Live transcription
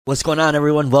What's going on,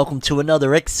 everyone? Welcome to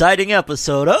another exciting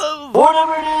episode of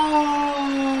Whatever News!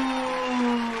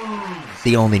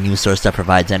 The only news source that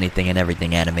provides anything and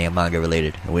everything anime and manga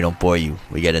related. And we don't bore you.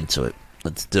 We get into it.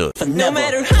 Let's do it. No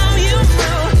matter how you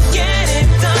move, get it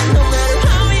done. No matter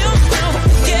how you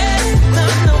move, get it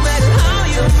done. No matter how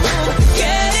you move,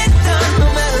 get it done. No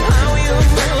matter how you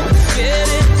move, get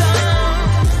it done.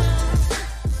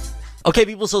 Okay,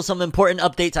 people, so some important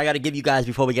updates I got to give you guys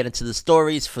before we get into the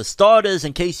stories. For starters,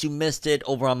 in case you missed it,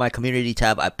 over on my community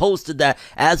tab, I posted that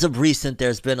as of recent,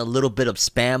 there's been a little bit of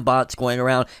spam bots going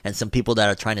around and some people that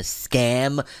are trying to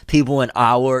scam people in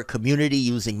our community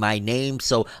using my name.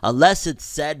 So unless it's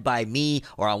said by me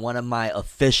or on one of my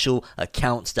official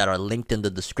accounts that are linked in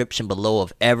the description below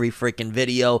of every freaking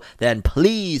video, then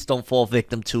please don't fall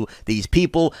victim to these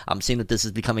people. I'm seeing that this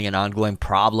is becoming an ongoing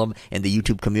problem in the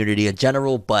YouTube community in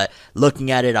general, but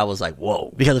looking at it, I was like,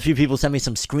 whoa. Because a few people sent me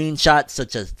some screenshots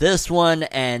such as this one.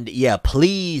 And yeah,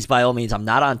 please, by all means, I'm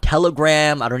not on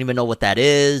Telegram. I don't even know what that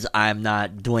is. I'm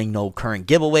not doing no current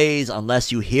giveaways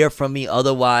unless you hear from me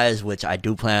otherwise, which I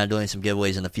do plan on doing some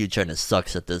giveaways in the future. And it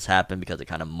sucks that this happened because it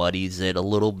kind of muddies it a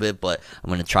little bit. But I'm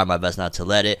going to try my best not to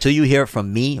let it. Till you hear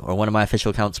from me or one of my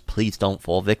official accounts, please don't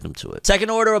fall victim to it. Second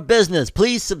order of business,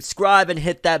 please subscribe and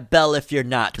hit that bell if you're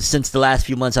not. Since the last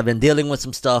few months, I've been dealing with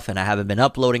some stuff and I haven't been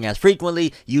uploading as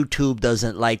frequently. YouTube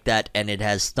doesn't like that and it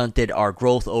has stunted our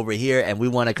growth over here, and we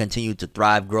want to continue to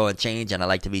thrive, grow, and change. And I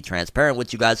like to be transparent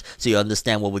with you guys so you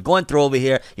understand what we're going through over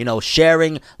here. You know,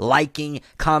 sharing, liking,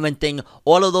 commenting,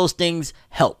 all of those things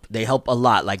help. They help a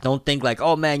lot. Like, don't think like,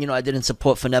 oh man, you know, I didn't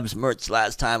support Fneb's merch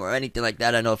last time or anything like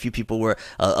that. I know a few people were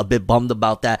a bit bummed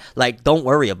about that. Like, don't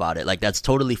worry about it. Like, that's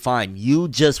totally fine. You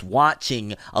just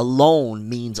watching alone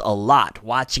means a lot.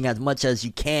 Watching as much as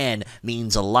you can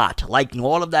means a lot. Liking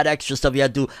all of that extra stuff you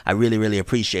have to do, I really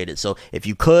appreciate it. So if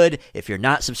you could, if you're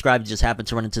not subscribed, you just happen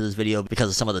to run into this video because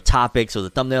of some of the topics or the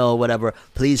thumbnail or whatever,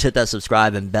 please hit that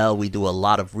subscribe and bell. We do a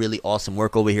lot of really awesome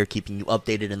work over here, keeping you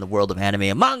updated in the world of anime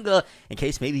and manga. In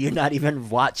case maybe you're not even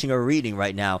watching or reading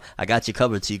right now, I got you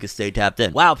covered so you can stay tapped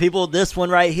in. Wow, people, this one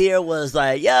right here was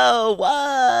like, yo,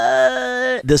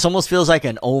 what? This almost feels like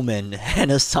an omen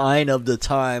and a sign of the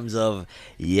times of,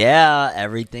 yeah,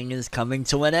 everything is coming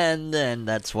to an end. And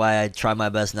that's why I try my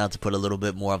best now to put a little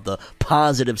bit more of the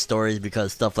positive stories,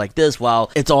 because stuff like this,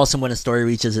 while it's awesome when a story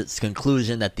reaches its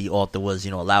conclusion that the author was,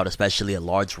 you know, allowed especially a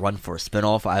large run for a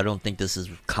spinoff. I don't think this is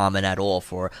common at all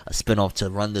for a spinoff to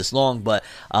run this long, but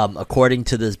according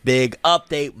to this big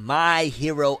update, My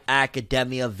Hero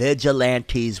Academia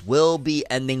Vigilantes will be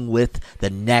ending with the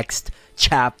next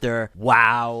chapter.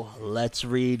 Wow, let's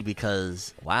read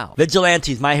because wow.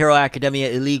 Vigilantes, My Hero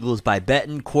Academia Illegals by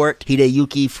Betancourt,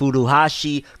 Hideyuki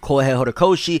Furuhashi, Kohei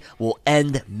Horikoshi will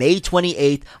end May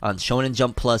 28th on Shonen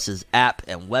Jump Plus's app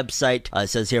and website. It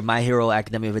says here, My Hero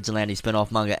Academia Vigilante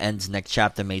spin-off manga ends next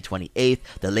chapter May 28th.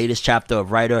 The latest chapter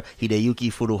of writer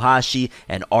Hideyuki Furuhashi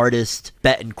and artist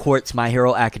Betancourt's My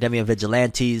Hero Academia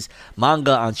Vigilantes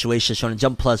manga on Shueisha Shonen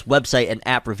Jump Plus website and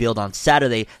app revealed on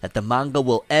Saturday that the manga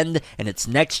will end in its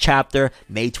next chapter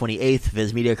May 28th.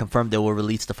 Viz Media confirmed they will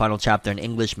release the final chapter in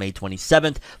English May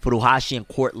 27th. Furuhashi and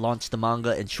Court launched the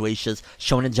manga in Shueisha's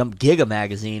Shonen Jump Giga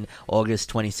magazine August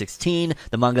 2016.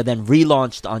 The manga then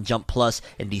relaunched on Jump Plus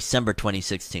in December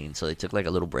 2016. So they took like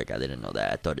a little break. I didn't know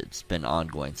that. I thought it's been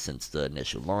ongoing since the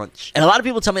initial launch. And a lot of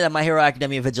people tell me that My Hero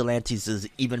Academia Vigilantes is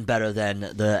even better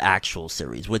than the actual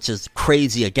series, which is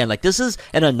crazy. Again, like, this is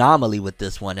an anomaly with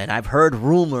this one, and I've heard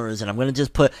rumors, and I'm going to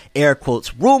just put air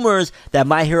quotes, rumors, that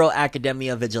My Hero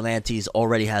Academia Vigilantes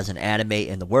already has an anime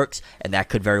in the works, and that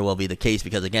could very well be the case,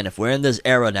 because again, if we're in this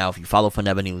era now, if you follow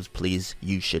Fneb News, please,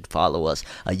 you should follow us.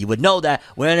 You would know that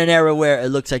we're in an era where it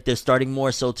looks like they're starting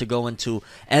more so to go into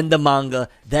end the manga,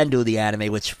 then do the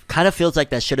anime, which kind of feels like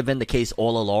that should have been the case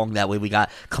all along. That way we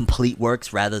got complete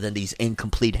works rather than these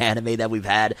incomplete anime that we've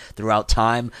had throughout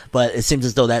time, but it seems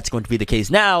as though that's going to be the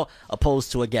case now,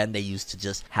 opposed to, again, they used to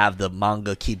just have the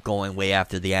manga keep going way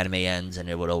after the anime ends, and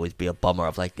it would always be a bummer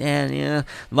of like, yeah,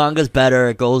 manga's better,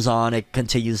 it goes on, it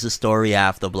continues the story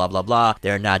after, blah, blah, blah.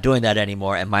 They're not doing that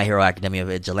anymore, and My Hero Academia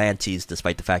Vigilantes,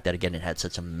 despite the fact that, again, it had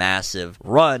such a massive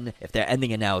run, if they're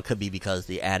ending it now, it could be because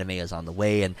the anime is on the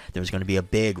way, and there's going to be a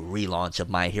big relaunch of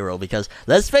My Hero Hero, because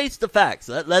let's face the facts.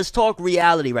 Let's talk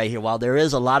reality right here. While there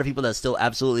is a lot of people that still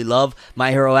absolutely love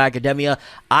My Hero Academia,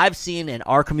 I've seen in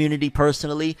our community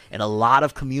personally, and a lot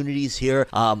of communities here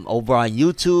over on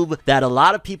YouTube, that a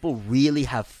lot of people really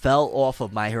have fell off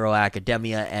of My Hero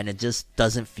Academia, and it just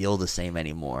doesn't feel the same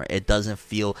anymore. It doesn't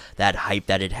feel that hype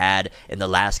that it had in the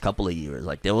last couple of years.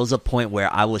 Like, there was a point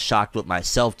where I was shocked with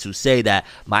myself to say that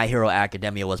My Hero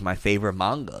Academia was my favorite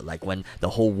manga. Like, when the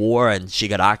whole war and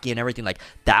Shigaraki and everything, like,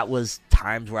 that was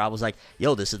times where I was like,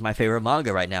 yo, this is my favorite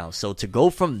manga right now. So to go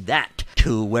from that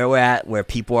to where we're at, where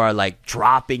people are like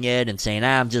dropping it and saying,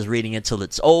 I'm just reading it till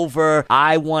it's over,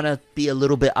 I want to be a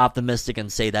little bit optimistic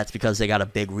and say that's because they got a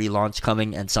big relaunch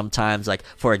coming. And sometimes, like,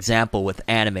 for example, with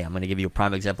anime, I'm going to give you a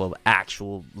prime example of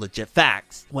actual legit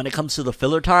facts. When it comes to the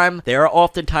filler time, they are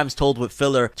oftentimes told with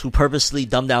filler to purposely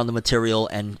dumb down the material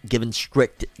and given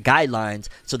strict guidelines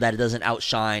so that it doesn't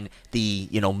outshine the,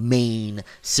 main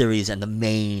series and the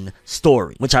main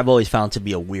story, which I've always found to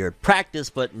be a weird practice,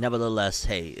 but nevertheless,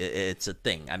 hey, it's a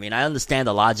thing. I mean, I understand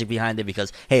the logic behind it,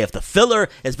 because, hey, if the filler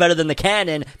is better than the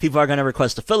canon, people are going to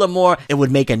request the filler more. It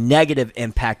would make a negative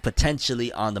impact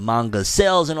potentially on the manga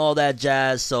sales and all that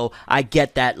jazz, so I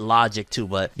get that logic too.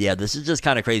 But yeah, this is just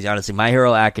kind of crazy, honestly. My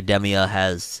Hero Academia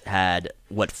has had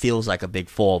what feels like a big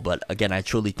fall, but again, I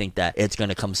truly think that it's going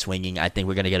to come swinging. I think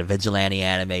we're going to get a Vigilante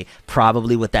anime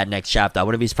probably with that next chapter. I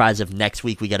wouldn't be surprised if next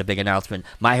week we get a big announcement.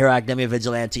 My Hero Academia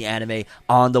Vigilante anime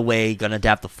on the way, going to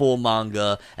adapt the full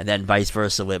manga, and then vice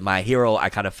versa with My Hero. I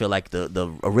kind of feel like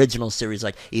the original series,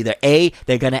 like, either A,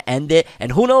 they're going to end it,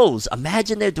 and who knows,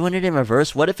 imagine they're doing it in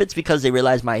reverse. What if it's because they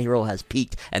realize My Hero has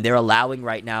peaked and they're allowing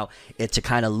right now it to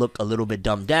kind of look a little bit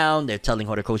dumbed down? They're telling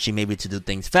Horikoshi maybe to do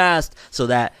things fast so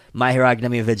that My Hero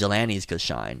Academia Vigilantes could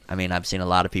shine. I mean, I've seen a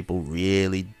lot of people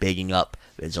really bigging up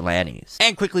Vigilantes.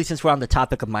 And quickly, since we're on the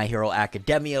topic of My Hero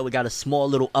Academia, we got a small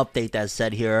little update that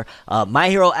said here, My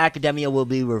Hero Academia will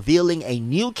be revealing a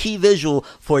new key visual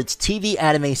for its TV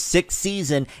anime 6th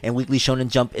season in Weekly Shonen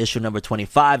Jump issue number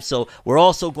 25. So we're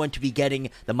also going to be getting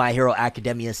the My Hero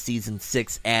Academia season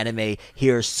 6 anime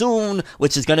here soon,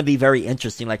 which is going to be very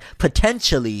interesting. Like,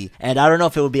 potentially, and I don't know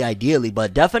if it would be ideally,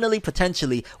 but definitely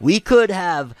potentially, we could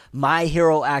have My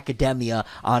Hero Academia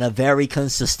on a very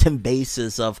consistent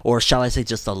basis of, or shall I say,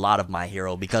 just a lot of My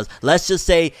Hero, because let's just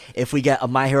say if we get a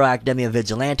My Hero Academia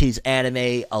Vigilantes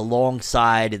anime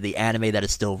alongside the anime that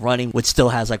is still running, which still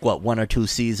has like 1 or 2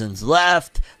 seasons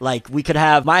left, like, we could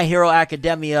have My Hero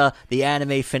Academia, the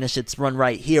anime, finish its run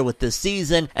right here with this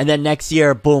season, and then next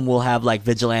year, boom, we'll have like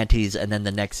Vigilantes and then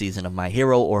the next season of My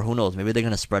Hero, or who knows, maybe they're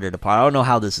going to spread it apart. I don't know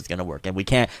how this is going to work, and we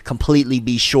can't completely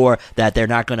be sure that they're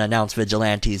not going to announce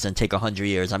Vigilantes and take 100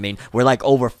 years. I mean, we're like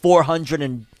over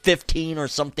 415 or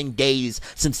something days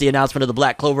since the announcement of the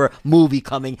Black Clover movie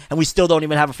coming, and we still don't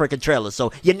even have a freaking trailer,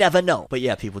 so you never know. But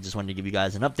yeah, people, just wanted to give you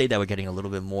guys an update that we're getting a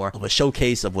little bit more of a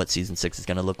showcase of what season 6 is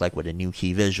going to look like with a new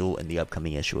key visual in the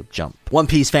upcoming issue of Jump. One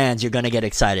Piece fans, you're going to get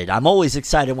excited. I'm always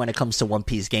excited when it comes to One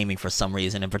Piece gaming for some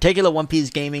reason. In particular, One Piece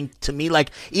gaming, to me,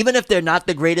 like, even if they're not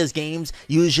the greatest games,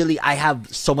 usually I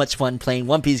have so much fun playing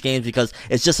One Piece games because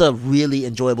it's just a really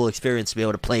enjoyable experience to be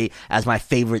able to play as my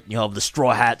favorite, the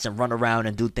Straw Hats, and run around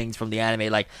and do things from the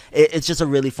anime. Like, it's just a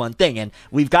really fun thing. And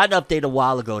we've got an update a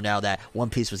while ago now that One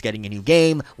Piece was getting a new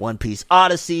game, One Piece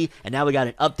Odyssey, and now we got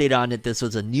an update on it. This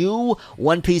was a new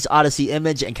One Piece Odyssey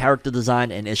image and character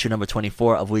design in issue number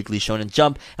 24 of Weekly Shonen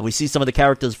Jump, and we see some of the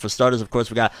characters. For starters, of course,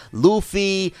 we got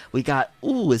Luffy, we got,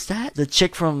 is that the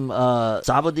chick from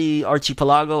Sabadi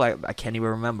Archipelago? I can't even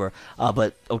remember,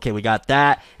 but okay, we got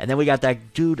that, and then we got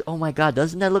that dude. Oh my god,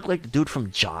 doesn't that look like the dude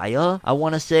from Jaya? I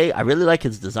want to say, I really like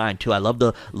his design too. I love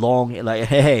the long, like,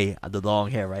 hey, the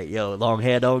long hair, right? Yo, long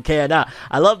hair, don't care. Nah,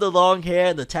 I love the long hair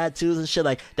and the tattoos and shit.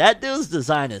 Like, that dude's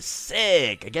design is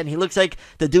sick. Again, he looks like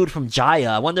the dude from Jaya.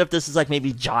 I wonder if this is like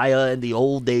maybe Jaya in the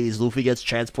old days. Luffy gets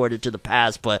transported to the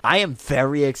past, but I am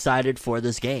very excited for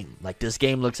this game. Like, this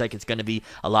game looks like it's going to be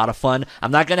a lot of fun.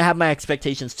 I'm not going to have my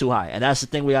expectations too high, and that's the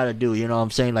thing we got to do. You know what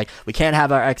I'm saying? Like, we can't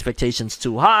have our expectations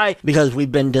too high because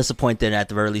we've been disappointed, at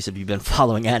the very least. If you've been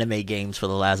following anime games for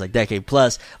the last like decade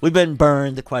plus, we've been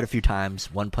burned quite a few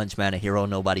times. One Punch Man, a hero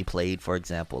nobody played, for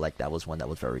example, like, that was one that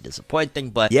was very disappointing.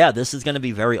 But yeah, this is going to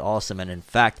be very awesome, and in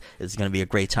fact, it's going to be a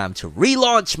great time to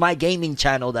relaunch my gaming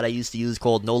channel that I used to use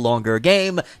called No Longer a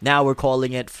Game. Now we're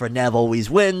calling it Fernev Always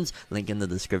Wins. Link in the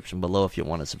description below if you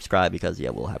want to subscribe, because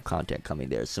yeah, we'll have content coming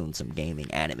there soon, some gaming,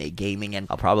 anime gaming, and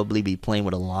I'll probably be playing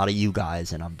with a lot of you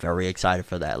guys, and I'm very excited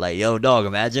for that. Like, yo, dog,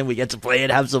 imagine we get to play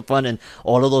and have some fun, and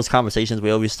all of those conversations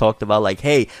we always talked about, like,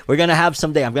 hey, we're gonna have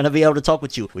someday, I'm gonna be able to talk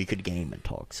with you. We could game and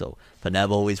talk. So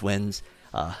Fernev Always Wins.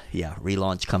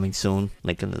 relaunch coming soon.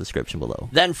 Link in the description below.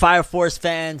 Then Fire Force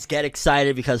fans get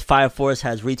excited because Fire Force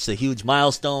has reached a huge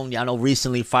milestone. I know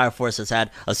recently Fire Force has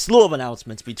had a slew of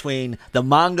announcements between the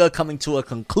manga coming to a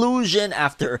conclusion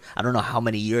after I don't know how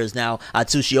many years now.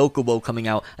 Atsushi Okubo coming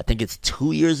out, I think it's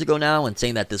 2 years ago now, and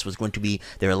saying that this was going to be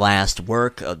their last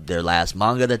work, their last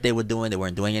manga that they were doing. They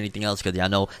weren't doing anything else because I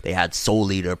know they had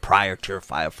Soul Eater prior to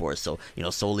Fire Force. So,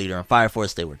 Soul Eater and Fire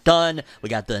Force, they were done. We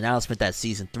got the announcement that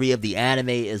season 3 of the anime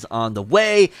is on the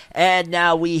way, and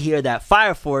now we hear that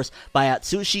Fire Force by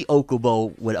Atsushi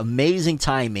Okubo, with amazing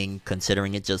timing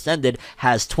considering it just ended,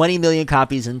 has 20 million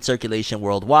copies in circulation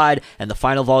worldwide, and the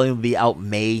final volume will be out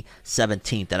May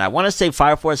 17th. And I want to say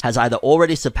Fire Force has either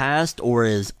already surpassed or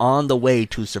is on the way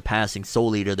to surpassing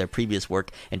Soul Eater, their previous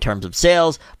work, in terms of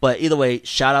sales. But either way,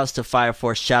 shout outs to Fire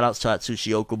Force, shout outs to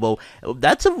Atsushi Okubo.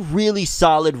 That's a really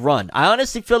solid run. I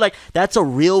honestly feel like that's a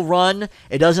real run.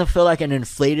 It doesn't feel like an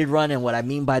inflated run, and what I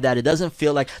mean by that, it doesn't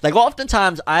feel like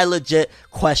oftentimes I legit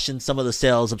question some of the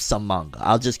sales of some manga.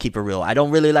 I'll just keep it real. I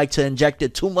don't really like to inject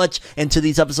it too much into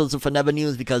these episodes of Forever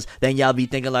News, because then y'all be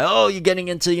thinking like, oh, you're getting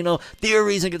into,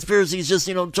 theories and conspiracies, just,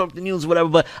 talk the news, whatever.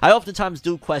 But I oftentimes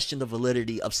do question the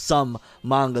validity of some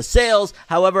manga sales.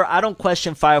 However, I don't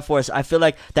question Fire Force. I feel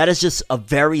like that is just a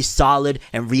very solid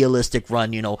and realistic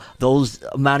run. Those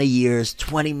amount of years,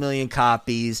 20 million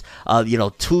copies,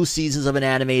 2 seasons of an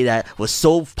anime that was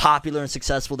so popular and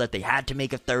successful that they had to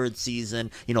make a 3rd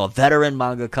season, a veteran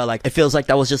mangaka. Like, it feels like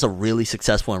that was just a really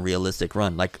successful and realistic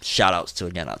run. Like, shout outs to,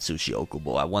 again, Atsushi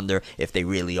Okubo. I wonder if they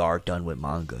really are done with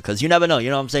manga, because you never know, you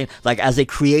know what I'm saying? Like, as a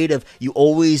creative, you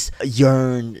always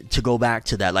yearn to go back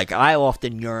to that. Like, I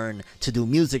often yearn to do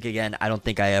music again. I don't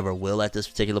think I ever will at this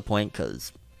particular point,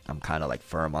 because I'm kind of like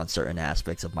firm on certain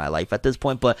aspects of my life at this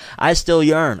point, but I still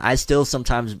yearn. I still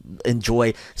sometimes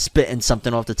enjoy spitting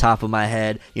something off the top of my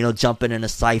head, jumping in a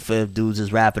cypher if dudes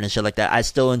is rapping and shit like that. I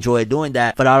still enjoy doing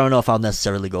that, but I don't know if I'll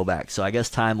necessarily go back. So I guess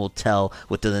time will tell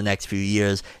within the next few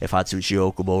years if Atsushi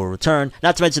Okubo will return.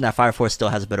 Not to mention that Fire Force still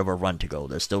has a bit of a run to go.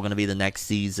 There's still going to be the next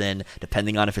season,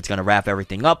 depending on if it's going to wrap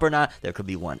everything up or not. There could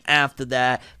be one after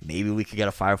that. Maybe we could get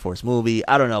a Fire Force movie.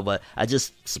 I don't know, but I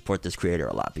just support this creator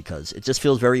a lot because it just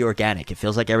feels very organic. It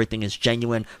feels like everything is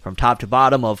genuine from top to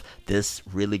bottom of this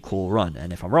really cool run.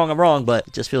 And if I'm wrong, I'm wrong, but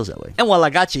it just feels that way. And while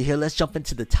I got you here, let's jump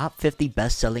into the top 50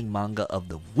 best-selling manga of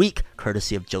the week,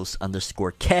 courtesy of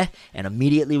Jose_Ke. And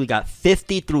immediately we got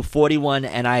 50 through 41,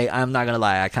 and I'm not gonna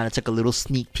lie, I kind of took a little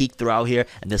sneak peek throughout here,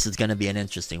 and this is gonna be an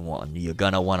interesting one. You're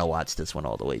gonna want to watch this one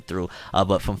all the way through.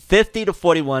 But from 50 to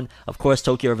 41, of course,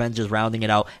 Tokyo Revengers rounding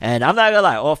it out. And I'm not gonna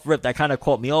lie, off rip, that kind of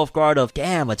caught me off guard of,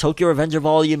 damn, a Tokyo Revenger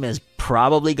volume is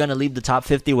probably going to leave the top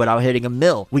 50 without hitting a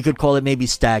mill. We could call it maybe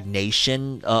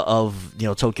stagnation of,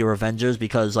 Tokyo Revengers,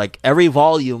 because like every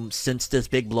volume since this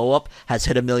big blow up has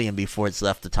hit 1 million before it's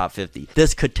left the top 50.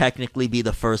 This could technically be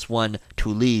the first one to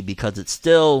leave because it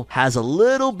still has a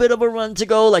little bit of a run to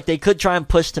go. Like, they could try and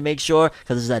push to make sure,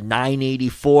 because it's at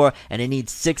 984 and it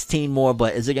needs 16 more,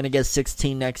 but is it going to get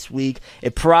 16 next week?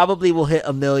 It probably will hit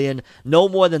 1 million no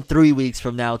more than 3 weeks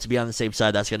from now, to be on the safe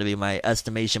side. That's going to be my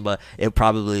estimation, but it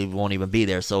probably won't even be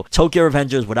there. So Tokyo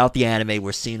Revengers, without the anime,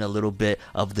 we're seeing a little bit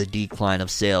of the decline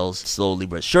of sales slowly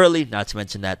but surely. Not to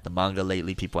mention that the manga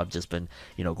lately, people have just been,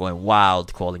 going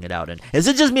wild calling it out. And is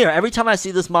it just me, or every time I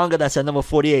see this manga that's at number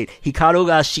 48, Hikaru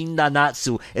ga Shinda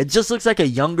Natsu, it just looks like a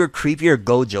younger, creepier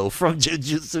Gojo from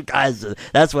Jujutsu Kaisen.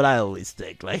 That's what I always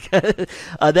think. Like,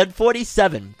 then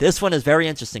 47. This one is very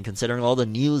interesting considering all the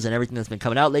news and everything that's been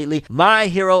coming out lately. My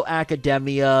Hero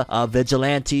Academia,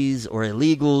 Vigilantes or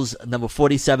Illegals, number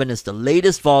 47 is the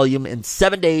latest volume in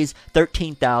 7 days,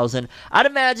 13,000. I'd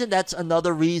imagine that's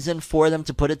another reason for them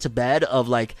to put it to bed of,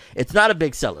 like, it's not a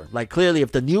big seller. Like, clearly,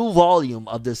 if the new volume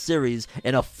of this series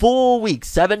in a full week,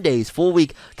 7 days, full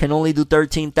week, can only do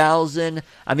 13,000,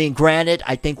 I mean, granted,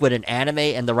 I think with an anime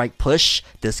and the right push,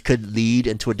 this could lead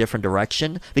into a different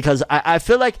direction, because I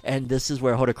feel like, and this is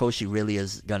where Horikoshi really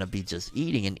is gonna be just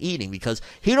eating and eating, because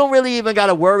he don't really even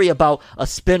gotta worry about a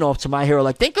spin-off to My Hero.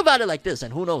 Like, think about it like this,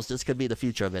 and who knows, this could be the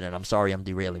future of it, and I'm sorry I'm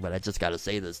derailing, but I just gotta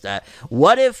say this, that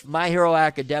what if My Hero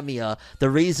Academia, the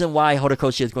reason why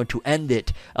Horikoshi is going to end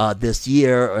it this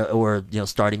year, or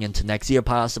starting into next year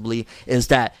possibly, is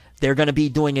that they're going to be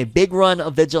doing a big run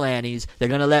of Vigilantes. They're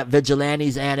going to let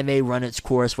Vigilantes anime run its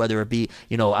course, whether it be,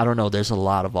 I don't know, there's a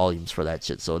lot of volumes for that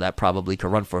shit, so that probably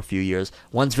could run for a few years.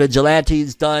 Once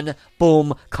Vigilantes done,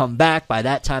 boom, come back. By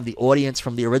that time, the audience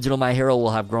from the original My Hero will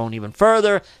have grown even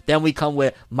further. Then we come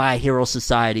with My Hero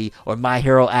Society or My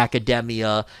Hero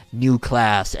Academia, New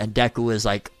Class, and Deku is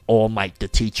like All Might, the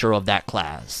teacher of that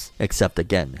class. Except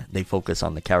again, they focus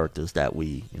on the characters that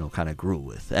we, kind of grew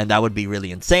with. And that would be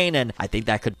really insane, and I think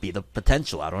that could be the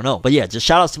potential. I don't know. But yeah, just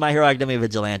shout outs to My Hero Academia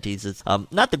Vigilantes. It's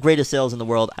not the greatest sales in the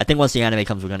world. I think once the anime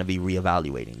comes, we're going to be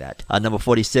reevaluating that. Number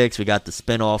 46, we got the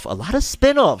spin-off. A lot of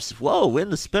spin-offs. Whoa, we're in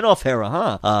the spin-off era,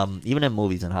 huh? Even in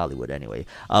movies in Hollywood anyway.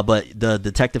 But the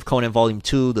Detective Conan Volume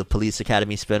 2, the Police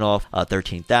Academy spin-off,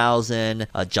 13,000.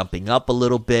 Jumping up a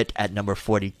little bit at number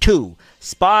 42.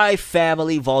 Spy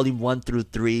Family Volume 1 through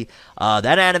 3.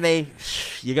 That anime,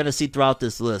 you're going to see throughout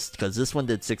this list because this one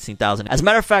did 16,000. As a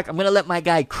matter of fact, I'm going to let my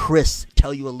guy Chris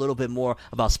tell you a little bit more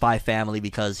about Spy Family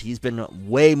because he's been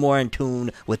way more in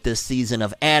tune with this season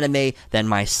of anime than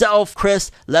myself.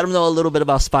 Chris, let him know a little bit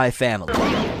about Spy Family.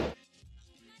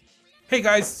 Hey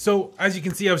guys, so as you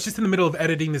can see, I was just in the middle of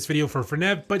editing this video for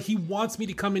Fernev, but he wants me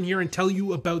to come in here and tell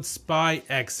you about Spy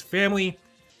X Family.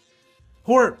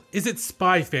 Or is it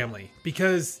Spy Family?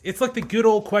 Because it's like the good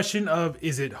old question of,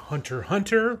 is it Hunter x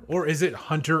Hunter or is it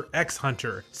Hunter x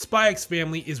Hunter? Spy X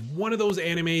Family is one of those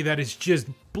anime that is just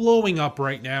blowing up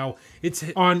right now. It's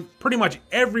on pretty much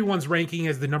everyone's ranking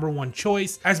as the #1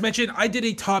 choice. As mentioned, I did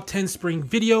a top 10 spring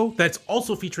video that's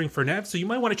also featuring Fernev, so you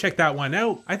might want to check that one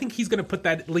out. I think he's going to put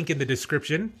that link in the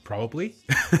description, probably.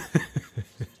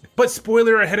 But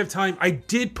spoiler ahead of time, I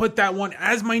did put that one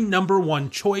as my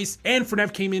 #1 choice, and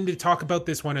Fernev came in to talk about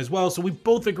this one as well, so we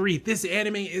both agree this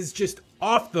anime is just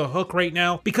off the hook right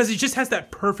now because it just has that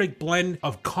perfect blend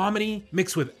of comedy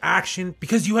mixed with action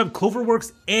because you have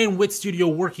Cloverworks and Wit Studio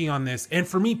working on this. And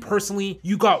for me personally,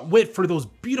 you got Wit for those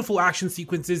beautiful action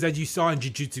sequences as you saw in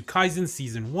Jujutsu Kaisen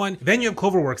Season 1. Then you have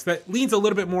Cloverworks that leans a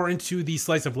little bit more into the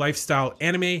slice of lifestyle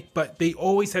anime, but they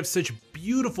always have such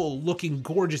beautiful looking,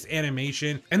 gorgeous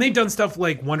animation. And they've done stuff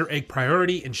like Wonder Egg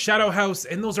Priority and Shadow House,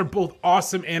 and those are both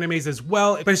awesome animes as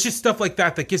well. But it's just stuff like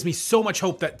that that gives me so much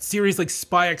hope that series like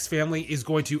Spy X Family is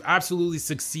going to absolutely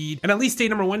succeed and at least stay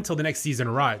 #1 till the next season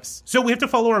arrives. So we have to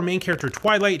follow our main character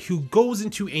Twilight, who goes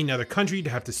into another country to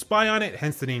have to spy on it,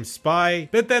 hence the name Spy.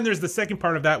 But then there's the second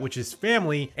part of that, which is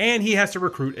family, and he has to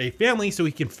recruit a family so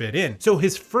he can fit in. So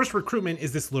his first recruitment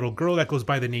is this little girl that goes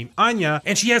by the name Anya,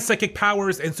 and she has psychic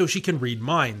powers, and so she can read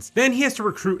minds. Then he has to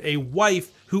recruit a wife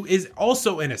who is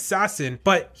also an assassin,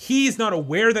 but he's not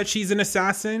aware that she's an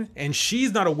assassin, and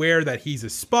she's not aware that he's a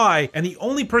spy, and the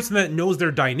only person that knows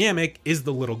their dynamic is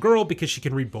the little girl because she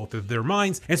can read both of their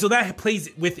minds. And so that plays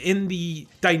within the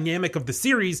dynamic of the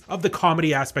series of the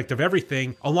comedy aspect of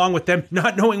everything, along with them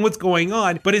not knowing what's going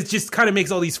on, but it just kind of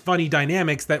makes all these funny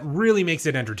dynamics that really makes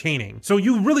it entertaining. So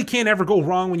you really can't ever go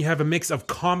wrong when you have a mix of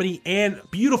comedy and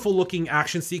beautiful looking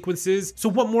action sequences. So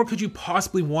what more could you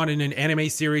possibly want in an anime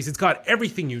series? It's got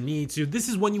everything you need. So this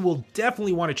is one you will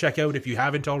definitely want to check out if you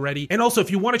haven't already. And also,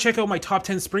 if you want to check out my top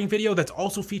 10 spring video that's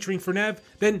also featuring Fernev,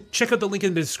 then check out the link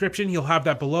in the description. He'll have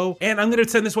that below. And I'm going to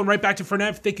send this one right back to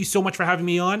Fernev. Thank you so much for having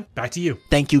me on. Back to you.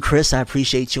 Thank you, Chris. I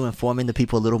appreciate you informing the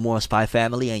people a little more on Spy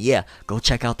Family. And yeah, go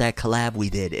check out that collab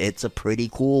we did. It's a pretty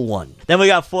cool one. Then we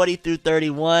got 40 through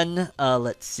 31.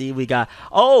 Let's see. We got,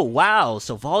 oh, wow.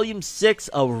 So volume 6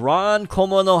 of Ron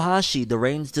Komonohashi, The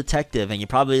Reigns Detective. And you're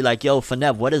probably like, yo,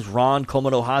 Fernev, what is Ron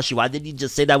Komonohashi? Why did you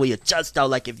just say that with your chest out?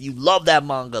 Like, if you love that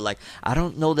manga. Like, I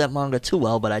don't know that manga too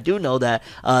well, but I do know that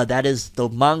that is the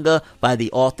manga by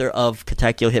the author of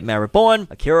Katekyo Hitman Reborn,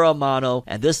 Akira Amano,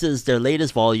 and this is their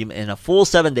latest volume in a full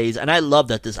 7 days. And I love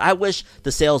that I wish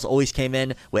the sales always came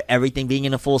in with everything being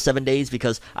in a full 7 days,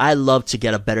 because I love to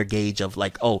get a better gauge of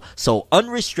like, oh, so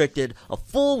unrestricted, a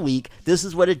full week, this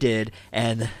is what it did,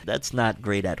 and that's not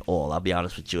great at all. I'll be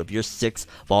honest with you. If you're 6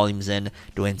 volumes in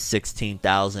doing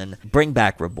 16,000, bring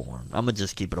back Reborn. I'm gonna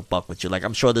just keep it a buck with you. Like,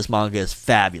 I'm sure this manga is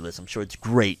fabulous. I'm sure it's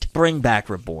great. Bring back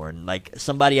Reborn. Like,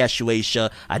 somebody at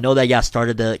Shueisha, I know that y'all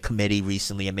started the committee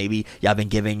recently, and maybe y'all been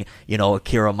giving,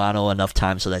 Akira Amano enough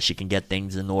time so that she can get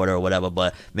things in order or whatever,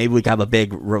 but maybe we can have a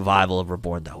big revival of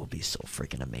Reborn. That would be so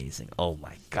freaking amazing. Oh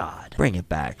my god. Bring it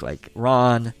back. Like,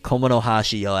 Ron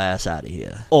Komonohashi, your ass out of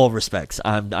here. All respects.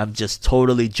 I'm just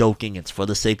totally joking. It's for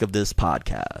the sake of this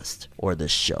podcast. Or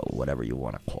this show, whatever you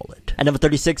want to call it. At number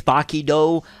 36,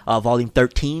 Bakido, volume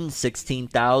 13,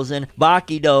 16,000.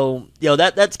 Bakido,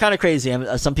 that's kind of crazy. I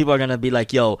mean, some people are going to be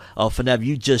like, yo, Fernev,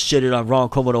 you just shitted on Ron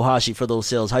Komonohashi for those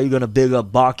sales. How you going to big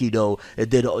up Bakido? It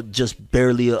did just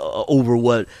barely over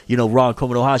what, Ron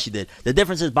Komonohashi did. The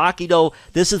difference is Bakido,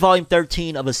 this is volume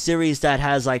 13 of a series that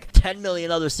has like 10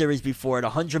 million other series before it,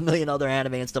 100 million other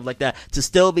anime and stuff like that. To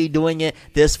still be doing it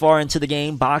this far into the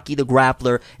game, Baki the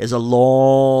Grappler is a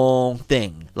long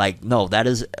thing. Like, no, that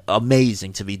is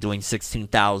amazing to be doing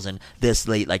 16,000 this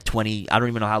late, like 20. I don't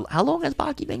even know how long has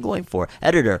Baki been going for.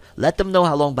 Editor, let them know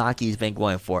how long Baki's been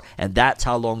going for. And that's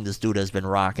how long this dude has been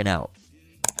rocking out.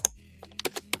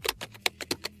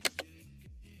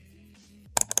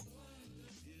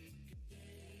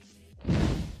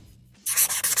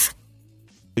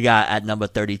 We got at number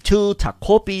 32,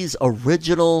 Takopi's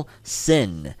Original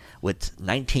Sin with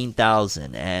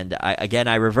 19,000. And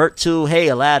I revert to, hey,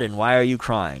 Aladdin, why are you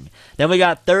crying? Then we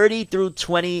got 30 through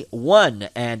 21.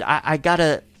 And I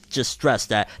gotta just stress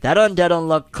that Undead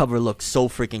Unluck cover looks so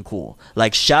freaking cool.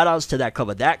 Like, shout outs to that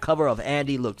cover. That cover of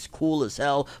Andy looks cool as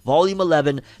hell. Volume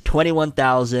 11,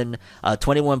 21,000,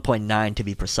 21.9 to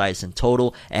be precise in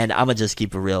total. And I'ma just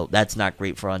keep it real. That's not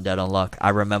great for Undead Unluck.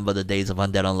 I remember the days of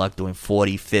Undead Unluck doing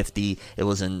 40, 50. It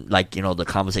was in, like, you know, the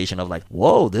conversation of like,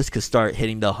 whoa, this could start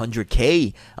hitting the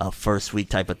 100K first week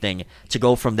type of thing. To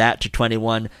go from that to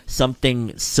 21,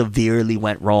 something severely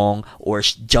went wrong, or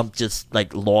Jump just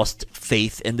like lost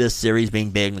faith in this series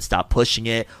being big and stopped pushing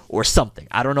it, or something.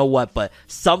 I don't know what, but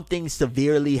something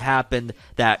severely happened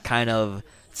that kind of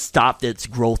stopped its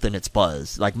growth and its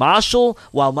buzz. Like Marshall,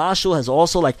 while Marshall has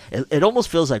also, like, it almost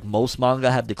feels like most manga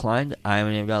have declined. I ain't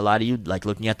even gonna lie to you, like,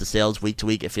 looking at the sales week to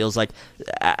week, it feels like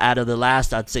out of the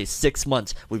last, I'd say 6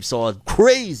 months, we've saw a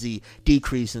crazy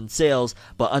decrease in sales,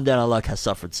 but Undead Unluck has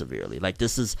suffered severely. Like,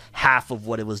 this is half of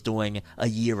what it was doing a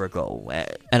year ago.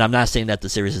 And I'm not saying that the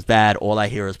series is bad. All I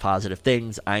hear is positive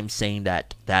things. I'm saying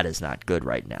that that is not good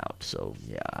right now. So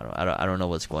yeah, I don't know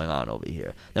what's going on over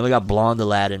here. Then we got Blonde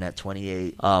Aladdin at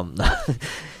 28.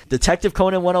 Detective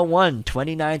Conan 101,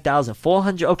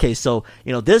 29,400. Okay, so,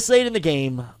 you know, this late in the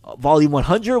game, volume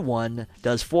 101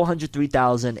 does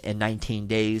 403,000 in 19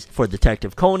 days for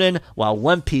Detective Conan, while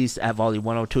One Piece at volume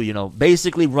 102, you know,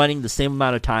 basically running the same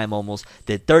amount of time almost,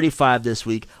 did 35 this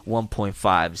week,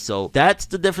 1.5. So that's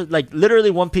the difference. Like, literally,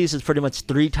 One Piece is pretty much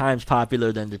 3 times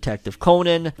popular than Detective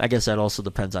Conan. I guess that also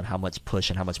depends on how much push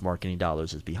and how much marketing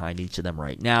dollars is behind each of them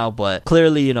right now, but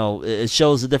clearly, you know, it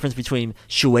shows the difference between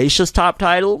Shueisha's top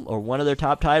title, or one of their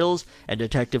top titles, and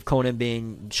Detective Conan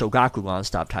being Shogakugan's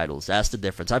top titles. That's the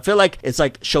difference. I feel like it's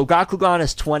like Shogakugan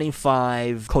is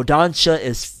 25, Kodansha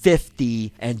is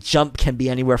 50, and Jump can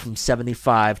be anywhere from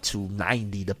 75 to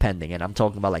 90 depending. And I'm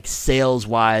talking about like sales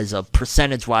wise,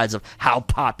 percentage wise of how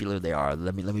popular they are.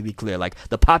 Let me be clear. Like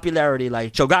the popularity,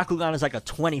 like Shogakugan is like a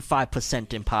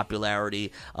 25% in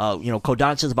popularity. You know,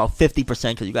 Kodansha is about 50%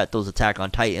 because you got those Attack on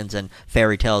Titans and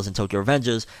Fairy Tales and Tokyo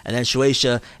Revengers, and then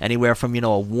Shueisha anywhere from, you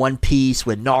know, a One Piece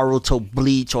with Naruto,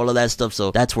 Bleach, all of that stuff.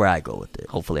 So that's where I go with it.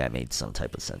 Hopefully I made some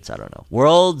type of sense. I don't know.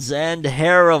 World's End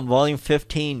Harem Volume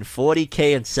 15,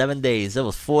 40K in 7 days. There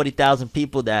was 40,000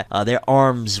 people that their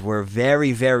arms were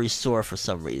very, very sore for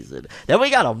some reason. Then we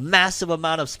got a massive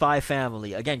amount of Spy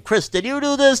Family. Again, Chris, did you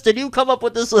do this? Did you come up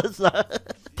with this list?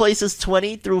 Places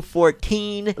 20 through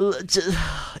 14.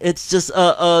 It's just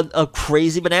a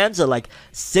crazy bonanza. Like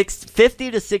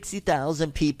 50 to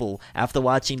 60,000 people after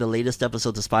watching the latest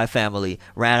episode of Spy Family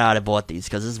ran out and bought these,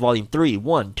 because this is volume 3,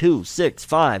 1, 2, 6,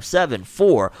 5, 7,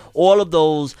 4. All of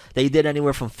those, they did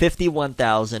anywhere from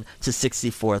 51,000 to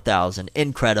 64,000.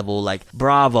 Incredible. Like,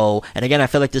 bravo. And again, I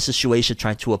feel like this is Shueisha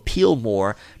trying to appeal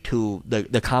more to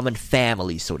the common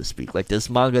family, so to speak. Like, this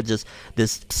manga, this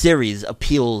series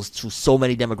appeals to so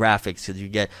many demographics, because you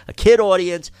get a kid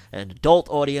audience, an adult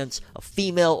audience, a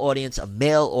female audience, a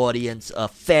male audience, a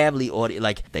family audience.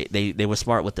 Like, they were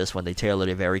smart with this one. They tailored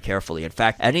it very carefully. In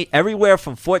fact, everywhere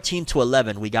from 14 to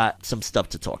 11, we got some stuff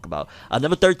to talk about.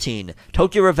 Number 13,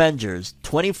 Tokyo Revengers,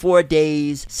 24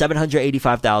 days,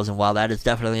 785,000. While that is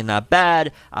definitely not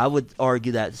bad, I would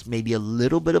argue that it's maybe a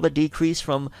little bit of a decrease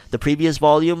from the previous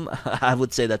volume. I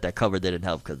would say that cover didn't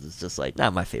help, because it's just like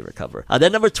not my favorite cover.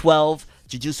 Then number 12,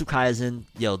 Jujutsu Kaisen.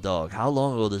 Yo, dog, how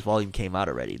long ago this volume came out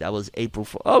already? That was April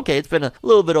 4th. Okay, it's been a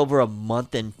little bit over a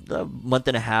month and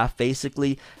a half,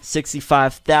 basically.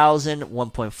 65,000,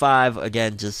 1.5.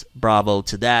 Again, just bravo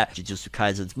to that. Jujutsu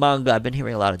Kaisen's manga. I've been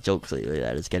hearing a lot of jokes lately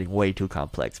that it's getting way too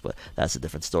complex, but that's a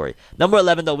different story. Number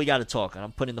 11, though, we got to talk, and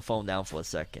I'm putting the phone down for a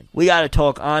second. We got to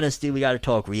talk honesty. We got to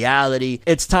talk reality.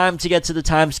 It's time to get to the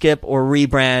time skip or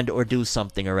rebrand or do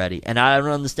something already. And I don't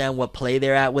understand what play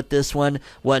they're at with this one,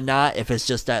 whatnot. If it's it's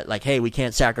just that, like, hey, we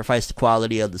can't sacrifice the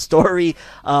quality of the story.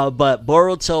 But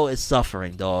Boruto is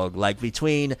suffering, dog. Like,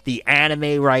 between the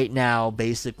anime right now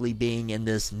basically being in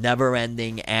this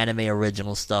never-ending anime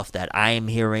original stuff that I am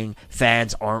hearing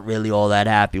fans aren't really all that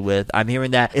happy with. I'm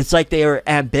hearing that it's like they're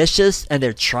ambitious and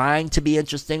they're trying to be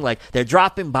interesting. Like, they're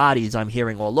dropping bodies, I'm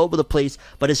hearing, all over the place,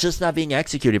 but it's just not being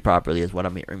executed properly is what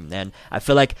I'm hearing. And I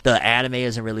feel like the anime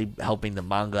isn't really helping the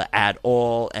manga at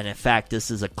all. And in fact, this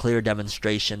is a clear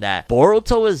demonstration that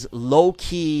Boruto is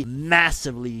low-key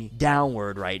massively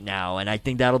downward right now. And I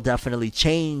think that'll definitely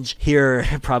change here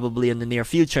probably in the near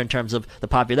future in terms of the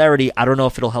popularity. I don't know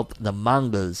if it'll help the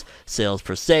manga's sales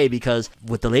per se, because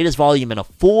with the latest volume in a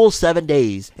full 7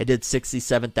 days, it did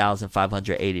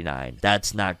 67,589.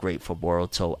 That's not great for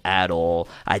Boruto at all.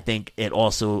 I think it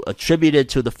also attributed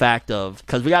to the fact of,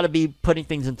 because we got to be putting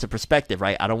things into perspective,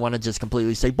 right? I don't want to just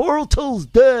completely say Boruto's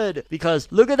dead, because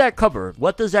look at that cover.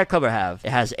 What does that cover have?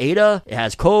 It has Ada, it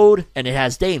has Code, and it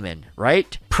has Damon,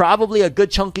 right? Probably a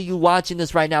good chunk of you watching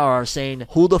this right now are saying,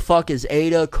 who the fuck is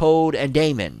Ada, Code, and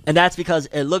Damon? And that's because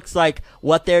it looks like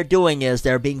what they're doing is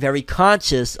they're being very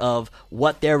conscious of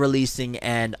what they're releasing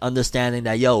and understanding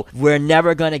that, yo, we're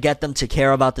never going to get them to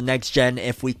care about the next gen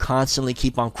if we constantly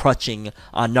keep on crutching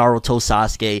on Naruto,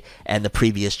 Sasuke, and the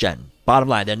previous gen. Bottom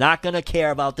line, they're not going to care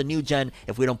about the new gen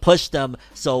if we don't push them,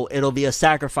 so it'll be a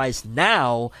sacrifice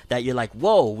now that you're like,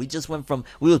 whoa, we just went from,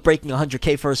 we was breaking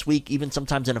 100k first week, even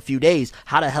sometimes in a few days.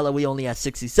 How the hell are we only at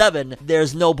 67?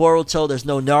 There's no Boruto, there's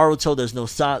no Naruto, there's no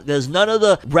there's none of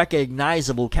the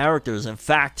recognizable characters. In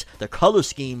fact, the color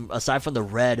scheme, aside from the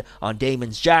red on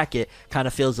Damon's jacket, kind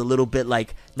of feels a little bit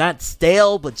like, not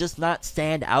stale, but just not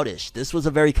stand outish. This was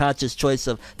a very conscious choice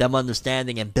of them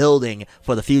understanding and building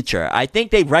for the future. I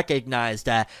think they recognize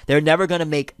that they're never going to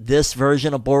make this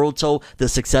version of Boruto the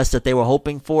success that they were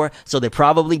hoping for, so they're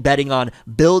probably betting on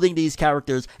building these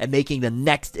characters and making the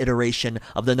next iteration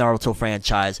of the Naruto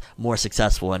franchise more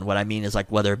successful. And what I mean is,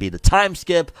 like, whether it be the time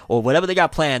skip or whatever they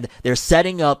got planned, they're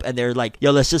setting up and they're like,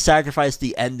 yo, let's just sacrifice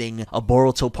the ending of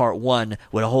Boruto Part 1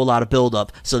 with a whole lot of build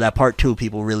up so that Part 2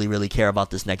 people really care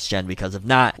about this next gen, because if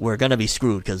not, we're gonna be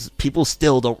screwed, because people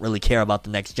still don't really care about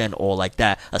the next gen all like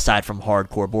that, aside from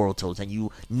hardcore Borutos, and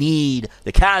you need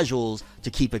the casuals to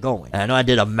keep it going. And I know I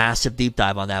did a massive deep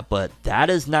dive on that, but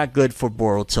that is not good for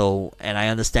Boruto, and I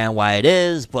understand why it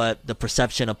is, but the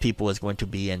perception of people is going to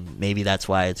be, and maybe that's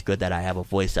why it's good that I have a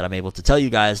voice that I'm able to tell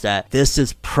you guys that this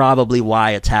is probably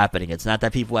why it's happening. It's not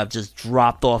that people have just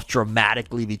dropped off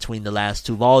dramatically between the last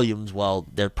two volumes. Well,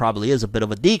 there probably is a bit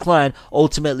of a decline.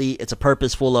 Ultimately, it's a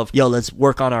purposeful of, yo, let's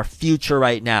work on our future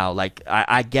right now. Like,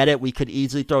 I get it, we could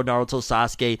easily throw Naruto,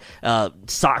 Sasuke,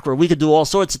 Sakura, we could do all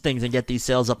sorts of things and get these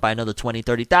sales up by another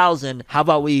 20,000-30,000. How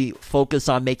about we focus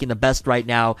on making the best right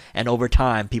now, and over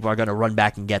time people are going to run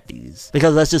back and get these,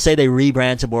 because let's just say they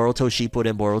rebrand to Boruto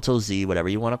Shippuden, Boruto Z, whatever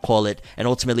you want to call it, and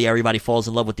ultimately everybody falls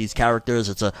in love with these characters.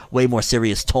 It's a way more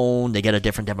serious tone, they get a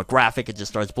different demographic, it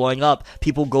just starts blowing up.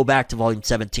 People go back to volume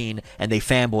 17 and they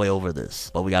fanboy over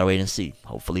this, but we gotta wait and see.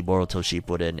 Hopefully Boruto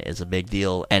Shippuden is a big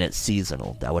deal and it's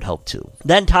seasonal. That would help too.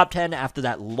 Then top 10 after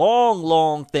that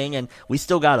long thing, and we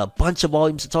still got a bunch of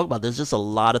volumes to talk about. There's just a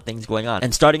lot of things going on.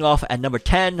 And starting off at number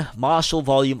 10, Marshall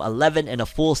volume 11 in a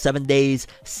full 7 days,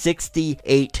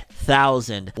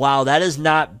 68,000. Wow, that is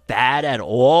not bad at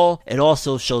all. It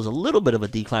also shows a little bit of a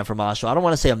decline for Marshall. I don't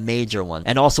want to say a major one.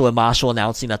 And also with Marshall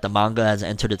announcing that the manga has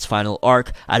entered its final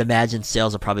arc, I'd imagine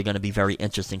sales are probably going to be very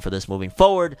interesting for this moving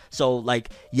forward. So, like,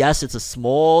 yes, it's a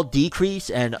small decrease,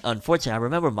 and unfortunately, I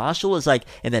remember Marshall was like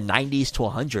in the 90s to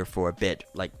 100 for a bit.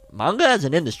 Like, manga as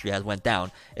an industry has went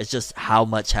down. It's just how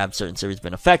much have certain series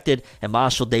been affected, and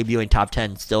Marshall debuting top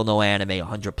 10, still no anime,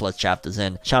 100 plus chapters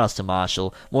in. Shout outs to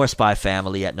Marshall. More Spy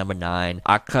Family at number 9.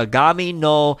 Akagami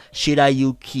no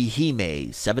Shirayuki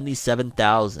Hime,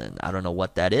 77,000. I don't know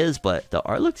what that is, but the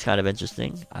art looks kind of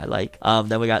interesting. I like.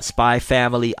 Then we got Spy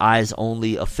Family Eyes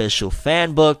Only official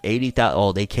fan book, 80,000.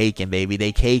 Oh, they caking, baby.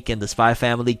 They caking. The Spy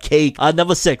Family cake.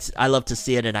 Number 6. I love to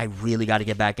see it, and I really got to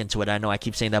get back into it. I know I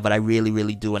keep saying that, but I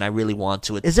really do, and I really want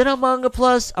to. Is it on Manga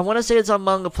Plus? I want to say it's on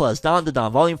Manga Plus. Don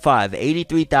Volume 5,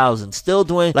 83,000. Still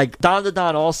doing, like,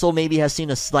 Don also maybe has seen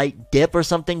a slight dip or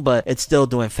something, but it's still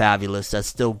doing fabulous. That's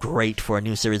still great for a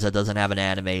new series that doesn't have an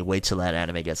anime. Wait till that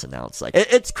anime gets announced. Like,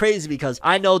 it's crazy, because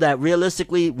I know that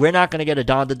realistically, we're not going to get a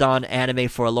Don anime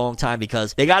for a long time,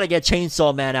 because they got to get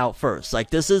Chainsaw Man out first. Like,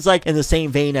 this is like in the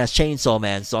same vein as Chainsaw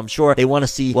Man, so I'm sure they want to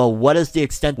see, well, what is the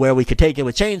extent where we could take it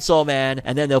with Chainsaw Man,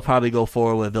 and then they'll probably go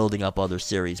forward with building up other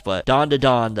series. series. But Dawn to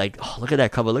Dawn, like, oh, look at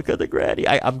that cover. Look at the granny.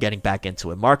 I'm getting back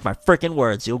into it. Mark my freaking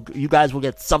words. You guys will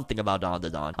get something about Dawn to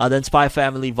Dawn. Then Spy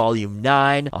Family Volume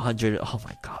 9, 100. Oh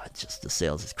my god, just the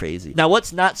sales is crazy. Now,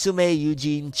 what's Natsume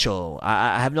Yujin Cho?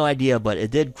 I have no idea, but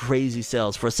it did crazy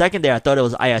sales. For a second there, I thought it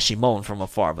was Ayashimon from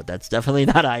afar, but that's definitely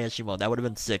not Ayashimon. That would have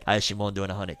been sick. Ayashimon doing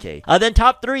 100k. Then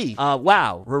top 3.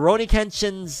 Wow. Rurouni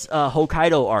Kenshin's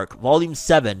Hokkaido arc, Volume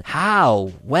 7.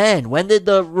 How? When did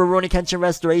the Rurouni Kenshin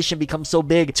restoration become so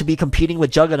big to be competing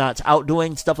with Juggernauts,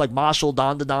 outdoing stuff like Marshall,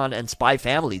 Dawn to Dawn, and Spy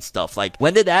Family stuff? Like,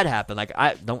 when did that happen? Like,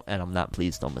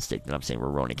 please don't mistake that I'm saying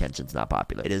Rurouni Kenshin's not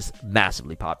popular. It is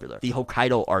massively popular. The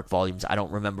Hokkaido arc volumes, I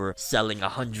don't remember selling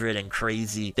 100 and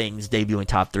crazy things debuting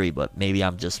top 3, but maybe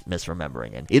I'm just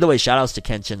misremembering. And either way, shoutouts to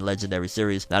Kenshin Legendary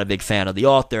Series. Not a big fan of the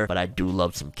author, but I do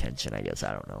love some Kenshin, I guess.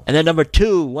 I don't know. And then number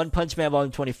 2, One Punch Man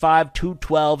Volume 25,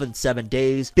 212 in 7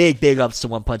 days. Big ups to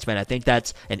One Punch Man. I think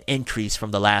that's an increase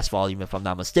from the last volume, if I'm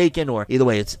not mistaken, or either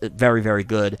way, it's very, very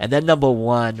good. And then number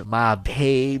 1, my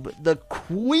babe, the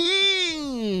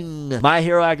Queen. My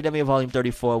Hero Academia Volume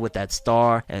 34 with that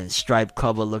star and striped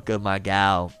cover. Look at my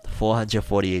gal.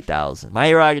 448,000. My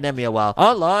Hero Academia, while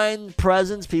online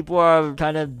presence, people are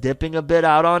kind of dipping a bit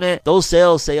out on it. Those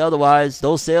sales say otherwise.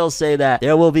 Those sales say that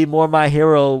there will be more My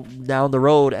Hero down the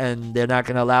road, and they're not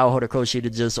going to allow Horikoshi to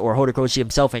just, or Horikoshi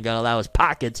himself ain't going to allow his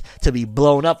pockets to be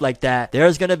blown up like that.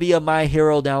 There's going to be a My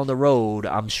Hero down the road.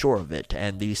 I'm sure of it.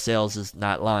 And these sales is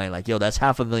not lying. Like, yo, that's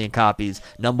 500,000 copies.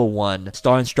 Number 1.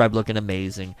 Star and Stripe looking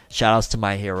amazing. Shoutouts to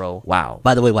My Hero. Wow.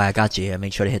 By the way, while I got you here,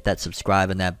 make sure to hit that subscribe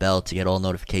and that bell to get all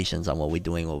notifications on what we're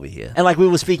doing over here. And like we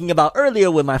were speaking about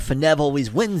earlier with my Fenev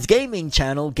Always Wins gaming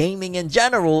channel, gaming in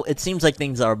general, it seems like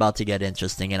things are about to get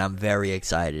interesting, and I'm very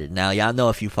excited. Now, y'all know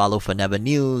if you follow Fenev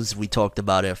News, we talked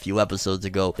about it a few episodes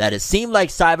ago, that it seemed like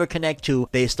CyberConnect 2,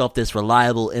 based off this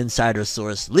reliable insider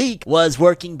source leak, was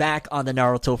working back on the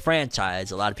Naruto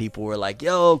franchise. A lot of people were like,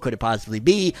 yo, could it possibly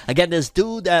be? Again, this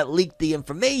dude that leaked the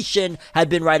information had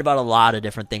been right about a lot of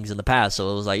different things in the past,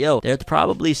 so it was like, yo, there's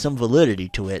probably some validity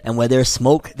to it. And where there's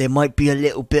smoke, there might be a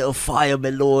little bit of fire, my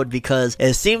lord, because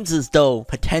it seems as though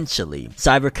potentially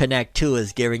CyberConnect 2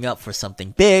 is gearing up for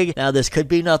something big. Now, this could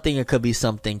be nothing, it could be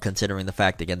something, considering the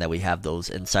fact again that we have those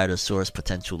insider source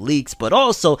potential leaks. But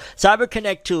also,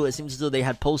 CyberConnect 2, it seems as though they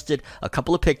had posted a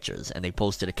couple of pictures, and they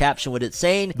posted a caption with it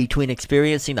saying, between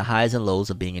experiencing the highs and lows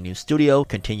of being a new studio,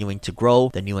 continuing to grow,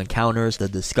 the new encounters, the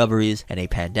discoveries, and a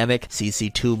pandemic,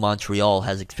 CC2 Montreal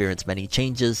has experienced many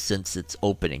changes since its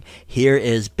opening. Here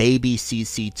is baby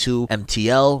CC2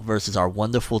 MTL versus our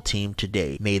wonderful team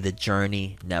today. May the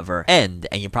journey never end.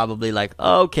 And you're probably like,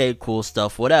 oh, okay, cool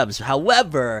stuff, whatever.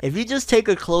 However, if you just take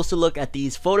a closer look at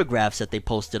these photographs that they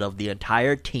posted of the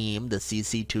entire team, the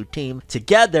CC2 team,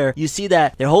 together, you see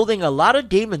that they're holding a lot of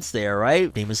Demon Slayer,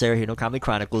 right? Demon Slayer Hinokami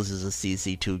Chronicles is a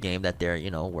CC2 game that they're,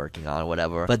 working on,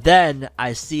 whatever. But then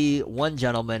I see one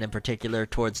gentleman in particular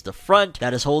towards the front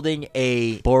that is holding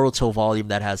a Boruto volume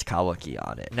that has Kawaki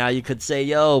on it. Now you could say,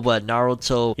 yo, but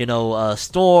Naruto,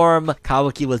 Storm,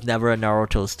 Kawaki was never a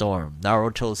Naruto Storm.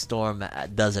 Naruto Storm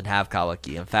doesn't have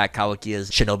Kawaki. In fact, Kawaki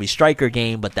is Shinobi Striker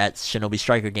game, but that Shinobi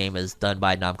Striker game is done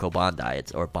by Namco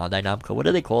Bandai. Or Bandai Namco. What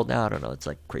are they called now? I don't know. It's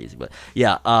like crazy. But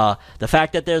yeah, the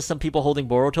fact that there's some people holding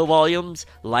Boruto volumes,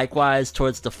 likewise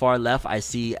towards the far left, I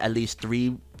see at least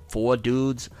 3-4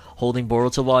 dudes holding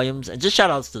Boruto volumes. And just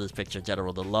shout outs to this picture in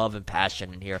general. The love and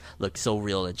passion in here looks so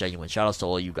real and genuine. Shout outs to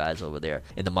all you guys over there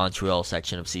in the Montreal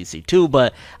section of CC2.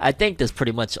 But I think this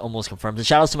pretty much almost confirms it.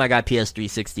 Shout outs to my guy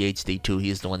PS360 HD2.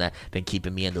 He's the one that been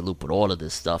keeping me in the loop with all of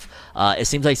this stuff. It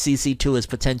seems like CC2 is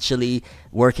potentially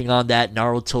working on that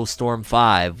Naruto Storm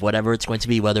 5, whatever it's going to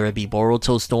be, whether it be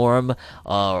Boruto Storm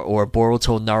or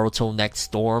Boruto Naruto Next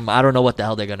Storm. I don't know what the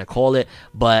hell they're going to call it,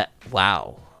 but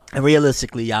wow. And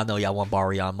realistically, y'all know y'all want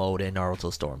Baryon mode in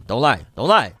Naruto Storm. Don't lie. Don't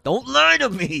lie. Don't lie to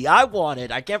me. I want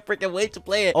it. I can't freaking wait to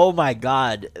play it. Oh my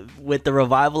god. With the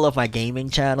revival of my gaming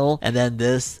channel, and then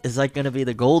this is like going to be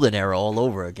the golden era all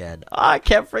over again. I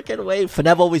can't freaking wait.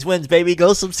 Fenev Always Wins, baby.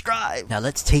 Go subscribe. Now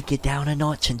let's take it down a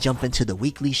notch and jump into the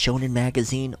weekly Shonen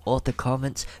Magazine author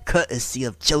comments, courtesy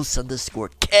of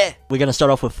Jose_Ke. We're going to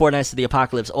start off with Four Knights of the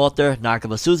Apocalypse author,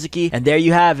 Nakaba Suzuki. And there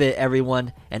you have it,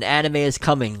 everyone. An anime is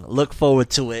coming. Look forward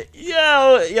to it. it.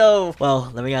 Yo.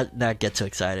 Well, let me not get too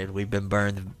excited. We've been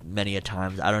burned many a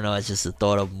times. I don't know. It's just the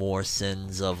thought of more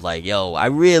sins of like, yo, I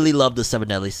really love the 7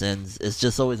 Deadly Sins. It's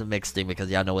just always a mixed thing because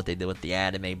y'all know what they did with the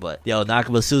anime. But yo,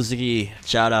 Nakaba Suzuki,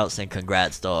 shout outs and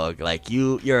congrats, dog. Like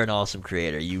you're an awesome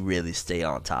creator. You really stay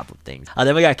on top of things.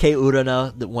 Then we got Kei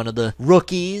Urana, one of the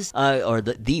rookies, or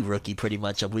the rookie pretty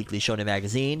much of Weekly Shonen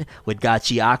Magazine with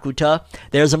Gachi Akuta.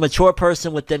 There's a mature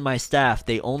person within my staff.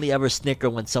 They only ever snicker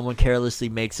when someone carelessly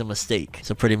makes a mistake.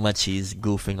 So pretty much he's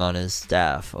goofing on his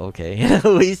staff. Okay,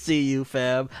 we see you,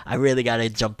 fam. I really gotta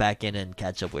jump back in and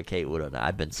catch up with Kei Urana.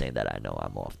 I've been saying that. I know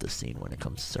I'm off the scene when it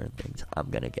comes to certain things. I'm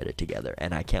gonna get it together,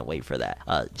 and I can't wait for that.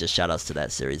 Just shout outs to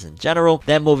that series in general.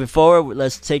 Then moving forward,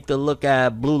 let's take a look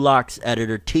at Blue Lock's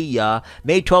editor Tia.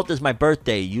 May 12th is my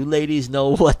birthday. You ladies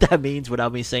know what that means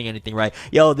without me saying anything, right?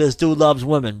 Yo, this dude loves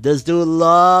women. This dude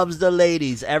loves the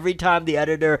ladies. Every time the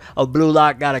editor of Blue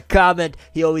Lock got a comment,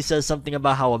 he always says something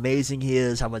about how amazing he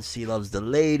is, how much he loves the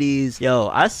ladies. Yo,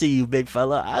 I see you, big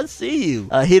fella. I see you.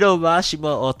 Hiro Mashima,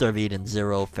 author of Eden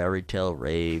Zero, Fairy Tail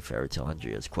Rave, Fairy Tail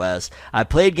Andrea's Quest. I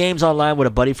played games online with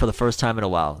a buddy for the first time in a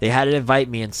while. They hadn't invite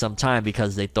me in some time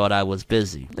because they thought I was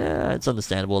busy. It's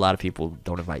understandable. A lot of people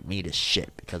don't invite me to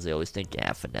shit because they always think,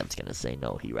 yeah, Finev's gonna say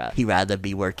no. He'd rather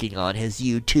be working on his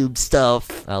YouTube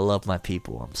stuff. I love my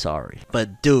people. I'm sorry.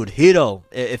 But dude, Hiro,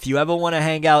 if you ever want to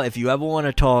hang out, if you ever want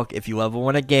to talk, if you ever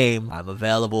want a game, I'm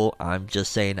available. I'm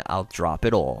just saying I'll drop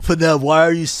it all. Finev, why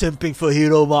are you simping for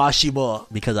Hiro Mashima?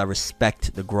 Because I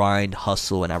respect the grind,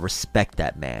 hustle, and I respect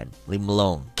that man. Leave him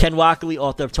alone. Ken Wakui,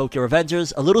 author of Tokyo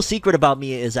Revengers. A little secret about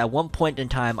me is at one point in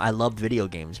time, I loved video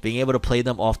games. Being able to play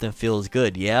them often feels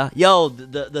good, yeah? Yo,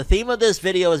 the theme of this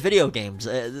video is video games.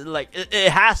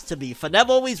 It has to be. Finev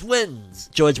always wins.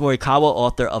 George Morikawa,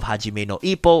 author of Hajime no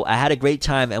Ippo. I had a great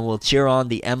time and will cheer on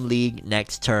the M League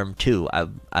next term too. I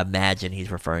imagine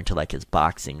he's referring to like his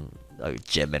boxing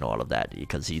gym and all of that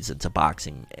because he's into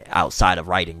boxing outside of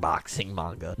writing boxing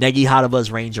manga. Negi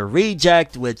Haraba's Ranger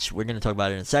Reject, which we're going to talk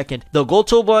about in a second. The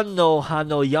Gotobon no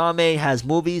Hanoyame has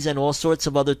movies and all sorts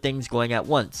of other things going at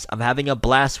once. I'm having a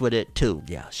blast with it too.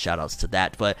 Yeah, shout outs to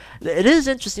that. But it is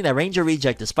interesting that Ranger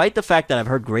Reject, despite the fact that I've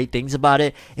heard great things about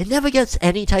it, it never gets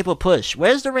any type of push.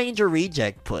 Where's the Ranger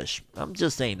Reject push? I'm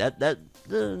just saying that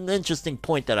an interesting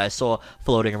point that I saw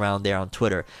floating around there on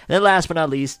Twitter. And then last but not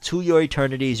least, To Your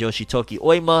Eternities, Yoshitoki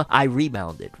Oima. I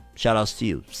rebounded. Shout outs to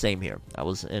you. Same here. I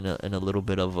was in a little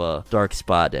bit of a dark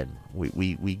spot, and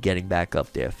we getting back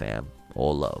up there, fam.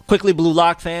 All love. Quickly, Blue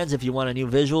Lock fans, if you want a new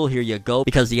visual, here you go.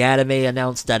 Because the anime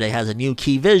announced that it has a new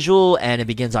key visual, and it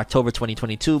begins October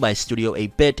 2022 by Studio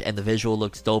 8-Bit, and the visual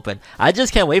looks dope, and I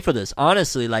just can't wait for this.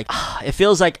 Honestly, like, it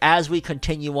feels like as we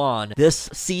continue on, this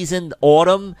season,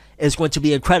 autumn, is going to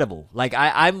be incredible. Like,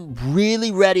 I'm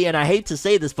really ready, and I hate to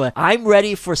say this, but I'm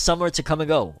ready for summer to come and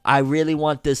go. I really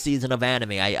want this season of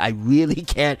anime. I really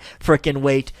can't freaking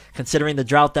wait. Considering the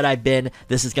drought that I've been,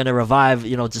 this is going to revive,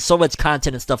 just so much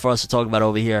content and stuff for us to talk about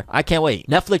over here. I can't wait.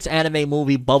 Netflix anime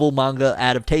movie Bubble manga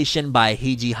adaptation by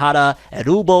Hijihara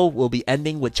Erubo will be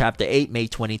ending with Chapter 8 May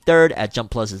 23rd at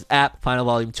Jump Plus's app. Final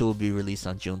Volume 2 will be released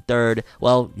on June 3rd.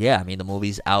 Well, yeah, I mean, the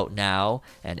movie's out now,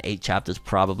 and 8 chapters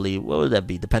probably, what would that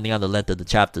be? Depending on the length of the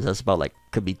chapters, that's about like,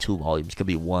 could be 2 volumes, could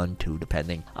be 1, 2,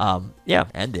 depending. Yeah,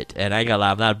 end it. And I ain't gonna lie,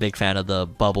 I'm not a big fan of the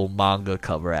Bubble manga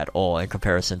cover at all in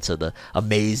comparison to the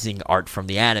amazing art from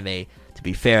the anime. To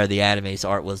be fair, the anime's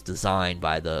art was designed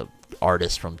by the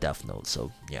artist from Death Note,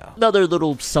 so yeah. Another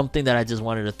little something that I just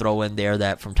wanted to throw in there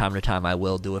that from time to time I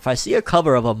will do. If I see a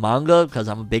cover of a manga, because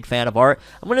I'm a big fan of art,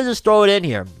 I'm gonna just throw it in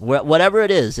here. Whatever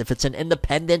it is, if it's an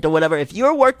independent or whatever, if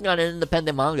you're working on an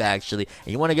independent manga actually,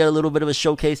 and you want to get a little bit of a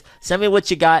showcase, send me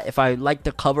what you got. If I like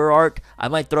the cover art, I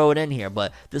might throw it in here,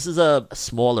 but this is a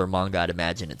smaller manga, I'd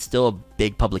imagine. It's still a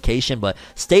big publication, but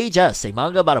Stage S, a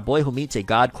manga about a boy who meets a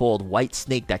god called White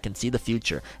Snake that can see the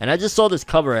future. And I just saw this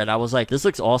cover and I was like, this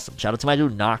looks awesome. Shout out to my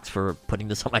dude Nox for putting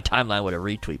this on my timeline with a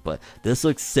retweet, but this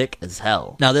looks sick as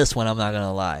hell. Now this one, I'm not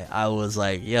gonna lie, I was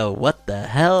like, yo, what the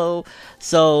hell?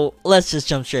 So let's just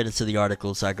jump straight into the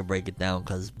article so I can break it down,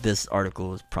 because this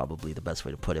article is probably the best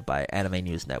way to put it, by Anime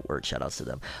News Network. Shout outs to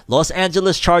them. Los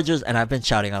Angeles Chargers, and I've been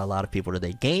shouting out a lot of people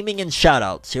today, gaming and shout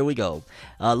outs. Here we go.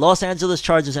 Los Angeles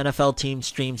Chargers NFL team team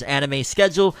streams anime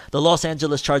schedule. The Los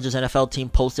Angeles Chargers NFL team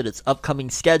posted its upcoming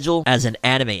schedule as an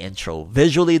anime intro.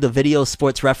 Visually, the video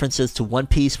sports references to One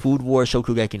Piece, Food War,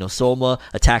 Shokugeki no Soma,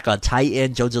 Attack on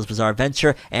Titan, JoJo's Bizarre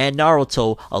Adventure, and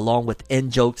Naruto, along with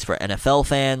in-jokes for NFL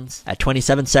fans. At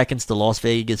 27 seconds, the Las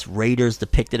Vegas Raiders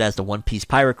depicted as the One Piece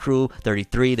pirate crew.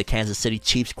 33, the Kansas City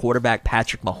Chiefs quarterback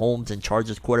Patrick Mahomes and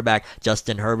Chargers quarterback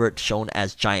Justin Herbert shown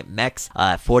as giant mechs.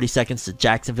 At 40 seconds, the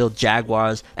Jacksonville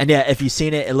Jaguars. And yeah, if you've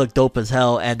seen it, it looked dope as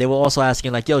hell. And they were also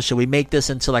asking like, yo, should we make this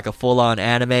into like a full-on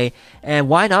anime? And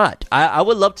why not? I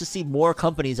would love to see more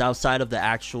companies outside of the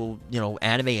actual,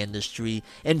 anime industry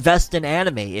invest in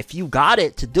anime. If you got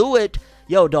it to do it,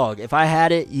 yo, dog, if I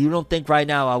had it, you don't think right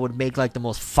now I would make like the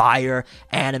most fire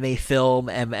anime film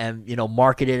and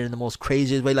market it in the most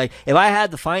craziest way? Like, if I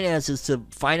had the finances to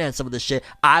finance some of this shit,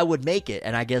 I would make it.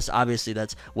 And I guess obviously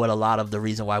that's what a lot of the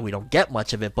reason why we don't get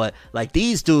much of it. But like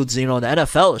these dudes, the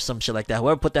NFL or some shit like that,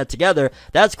 whoever put that together,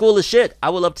 that's cool as shit.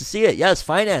 I would love to see it. Yes,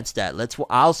 finance that.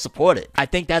 I'll support it. I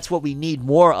think that's what we need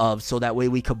more of, so that way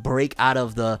we could break out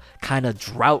of the kind of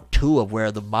drought too of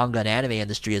where the manga and anime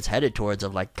industry is headed towards,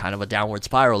 of like kind of a downward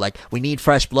spiral. Like, we need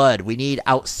fresh blood, we need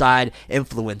outside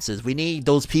influences, we need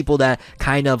those people that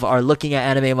kind of are looking at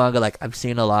anime and manga like, I've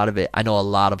seen a lot of it, I know a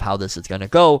lot of how this is gonna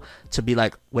go, to be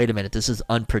like, wait a minute, this is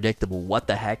unpredictable, what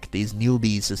the heck, these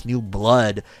newbies, this new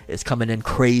blood is coming in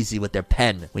crazy with their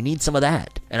pen. We need some of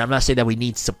that. And I'm not saying that we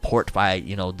need support by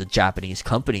the Japanese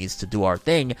companies to do our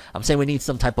thing. I'm saying we need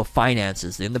some type of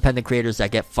finances. The independent creators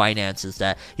that get finances,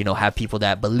 that have people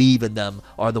that believe in them,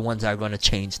 are the ones that are going to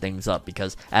change things up.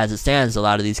 Because as it stands, a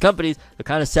lot of these companies are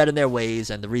kind of set in their ways,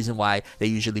 and the reason why they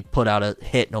usually put out a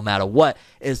hit no matter what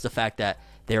is the fact that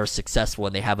they are successful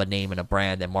and they have a name and a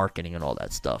brand and marketing and all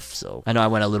that stuff. So I know I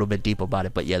went a little bit deep about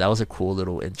it, but yeah, that was a cool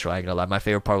little intro. I ain't gonna lie. My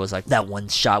favorite part was like that one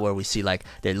shot where we see like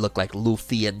they look like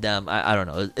Luffy and them. I don't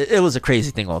know. It was a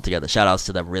crazy thing altogether. Shout outs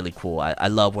to them. Really cool. I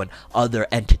love when other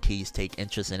entities take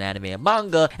interest in anime and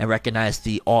manga and recognize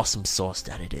the awesome source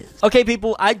that it is. Okay,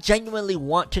 people, I genuinely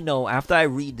want to know, after I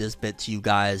read this bit to you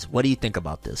guys, what do you think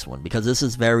about this one? Because this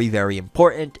is very, very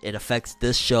important. It affects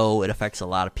this show. It affects a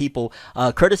lot of people.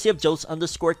 Courtesy of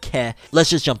Jose_Ke. Let's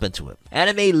just jump into it.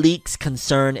 Anime leaks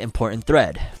concern important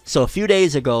thread. So a few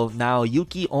days ago,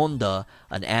 Naoyuki Onda,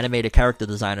 an animated character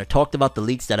designer, talked about the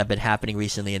leaks that have been happening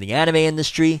recently in the anime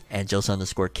industry, and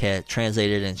Jose_Ke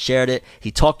translated and shared it.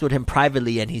 He talked with him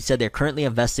privately, and he said they're currently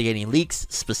investigating leaks,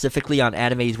 specifically on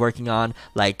anime he's working on,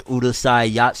 like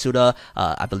Urusei Yatsura,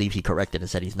 I believe he corrected and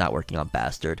said he's not working on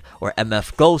Bastard, or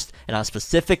MF Ghost, and on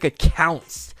specific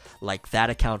accounts like that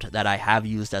account that I have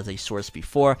used as a source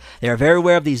before. They are very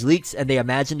aware of these leaks, and they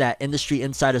imagine that industry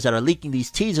insiders that are leaking these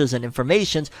teasers and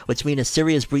informations, which mean a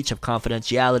serious breach of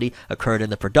confidentiality, occurred in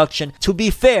the production. To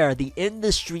be fair, the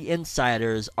industry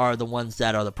insiders are the ones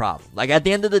that are the problem. Like, at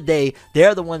the end of the day,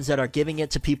 they're the ones that are giving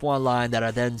it to people online, that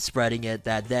are then spreading it,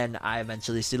 that then I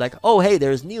eventually see like, oh hey,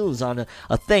 there's news on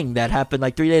a thing that happened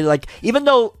like 3 days. Like, even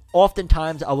though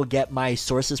oftentimes I will get my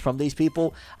sources from these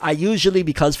people, I usually,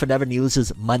 because Forever News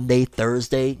is Monday,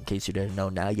 Thursday, in case you didn't know,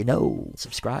 now you know.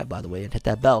 Subscribe, by the way, and hit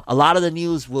that bell. A lot of the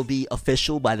news will be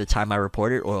official by the time I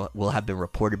report it, or will have been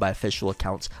reported by official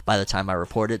accounts by the time I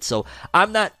report it. So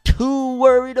I'm not too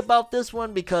worried about this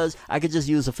one, because I could just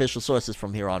use official sources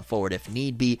from here on forward if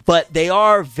need be. But they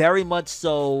are very much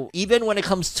so, even when it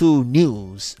comes to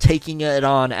news, taking it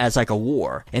on as like a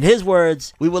war. In his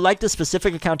words, we would like the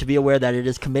specific account to be aware that it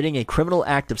is committing a criminal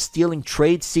act of stealing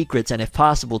trade secrets, and if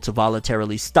possible to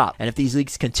voluntarily stop. And if these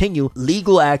leaks continue,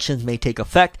 legal actions may take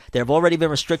effect. There have already been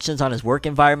restrictions on his work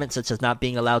environment, such as not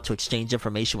being allowed to exchange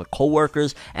information with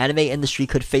co-workers. Anime industry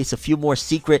could face a few more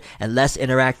secret and less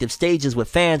interactive stages with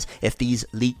fans if these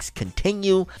leaks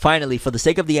continue. Finally, for the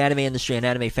sake of the anime industry and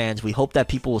anime fans, we hope that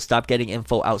people will stop getting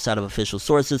info outside of official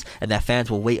sources, and that fans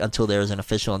will wait until there is an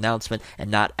official announcement and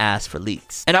not ask for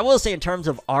leaks. And I will say, in terms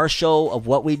of our show, of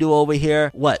what we do over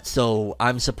here, so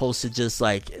I'm supposed to just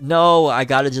like, no, I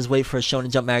gotta just wait for a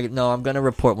Shonen Jump magazine? No, I'm gonna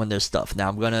report when there's stuff. Now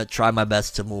I'm gonna try my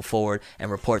best to move forward and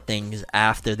report things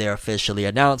after they're officially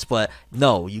announced, but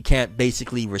no, you can't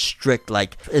basically restrict,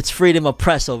 like, it's freedom of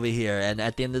press over here. And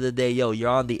at the end of the day, yo, you're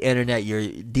on the internet, you're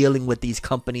dealing with these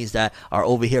companies that are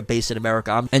over here based in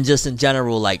America, and just in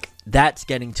general, like, that's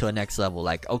getting to a next level.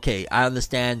 Like, okay, I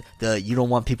understand you don't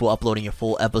want people uploading your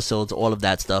full episodes, all of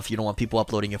that stuff. You don't want people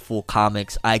uploading your full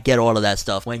comics. I get all of that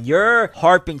stuff. When you're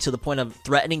harping to the point of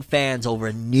threatening fans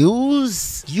over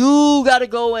news, you gotta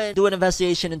go and do an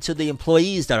investigation into the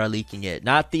employees that are leaking it,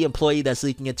 not the employee that's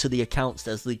leaking it to the accounts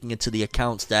that's leaking it to the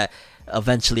accounts that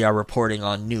eventually are reporting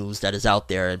on news that is out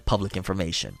there in public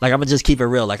information. Like, I'm gonna just keep it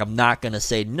real. Like, I'm not gonna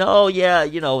say, no, yeah,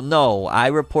 no. I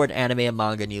report anime and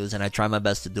manga news, and I try my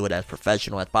best to do it as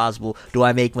professional as possible. Do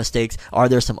I make mistakes? Are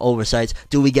there some oversights?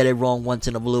 Do we get it wrong once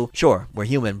in a blue? Sure, we're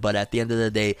human, but at the end of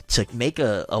the day, to make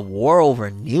a war over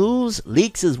news,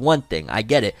 leaks is one thing. I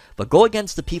get it, but go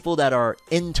against the people that are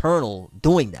internal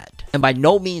doing that. And by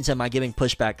no means am I giving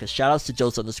pushback, because shout outs to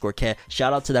Jose_K,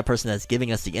 shout out to that person that's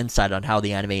giving us the insight on how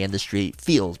the anime industry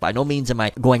feels. By no means am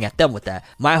I going at them with that.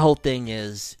 My whole thing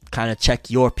is kind of check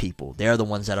your people. They're the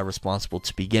ones that are responsible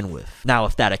to begin with. Now,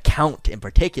 if that account in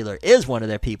particular is one of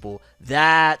their people,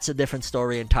 that's a different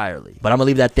story entirely. But I'm gonna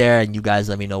leave that there, and you guys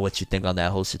let me know what you think on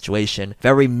that whole situation.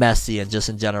 Very messy, and just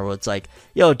in general, it's like,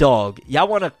 yo, dog, y'all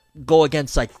want to go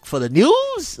against, like, for the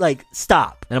news? Like,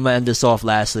 stop. And I'm gonna end this off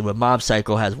lastly with Mob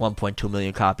Psycho has 1.2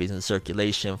 million copies in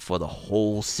circulation for the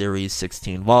whole series,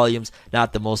 16 volumes.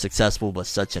 Not the most successful, but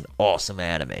such an awesome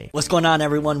anime. What's going on,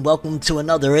 everyone? Welcome to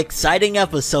another exciting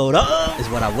episode is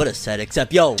what I would have said,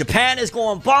 except, yo, Japan is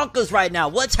going bonkers right now.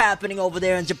 What's happening over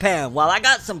there in Japan? Well, I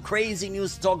got some crazy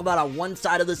news to talk about on one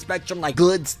side of the spectrum, like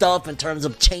good stuff in terms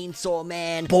of Chainsaw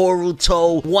Man,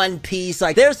 Boruto, One Piece.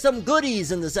 Like, there's some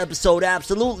goodies in this episode,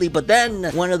 absolutely. But then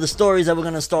one of the stories that we're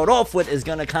gonna start off with is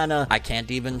gonna kind of, I can't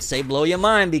even say blow your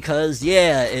mind, because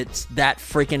yeah, it's that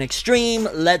freaking extreme.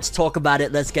 Let's talk about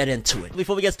it. Let's get into it.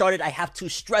 Before we get started, I have to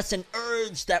stress and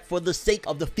urge that for the sake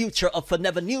of the future of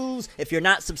Forever News, if you're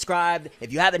not subscribed,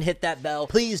 if you haven't hit that bell,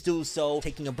 please do so.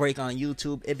 Taking a break on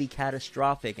YouTube, it'd be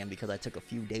catastrophic. And because I took a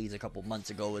few days a couple months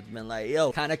ago, it's been like,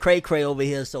 yo, kind of cray over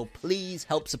here. So please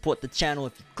help support the channel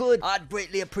if you could. I'd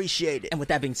greatly appreciate it. And with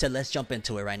that being said, let's jump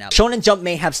into it right now. Shonen Jump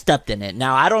may have stepped in it.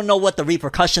 Now, I don't know what the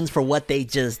repercussions for what they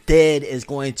just did is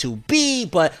going to be,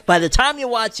 but by the time you're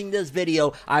watching this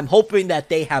video, I'm hoping that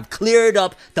they have cleared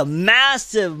up the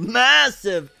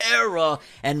massive error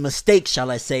and mistake,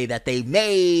 shall I say, that they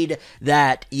made.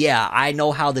 That, yeah, I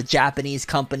know how the Japanese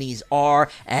companies are,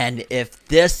 and if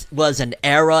this was an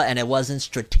error and it wasn't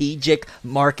strategic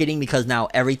marketing, because now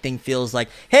everything feels like,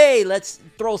 hey, let's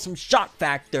throw some shock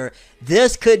factor,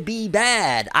 this could be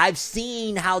bad. I've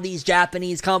seen how these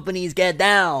Japanese companies get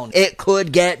down. It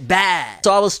could get bad.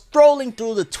 So I was scrolling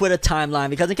through the Twitter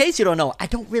timeline, because in case you don't know, I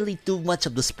don't really do much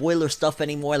of the spoiler stuff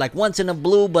anymore, like once in a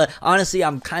blue, but honestly,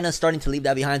 I'm kind of starting to leave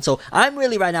that behind. So I'm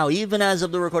really right now, even as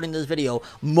of the recording of this video,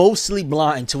 mostly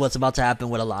blind to what's about to happen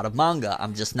with a lot of manga.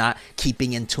 I'm just not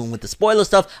keeping in tune with the spoiler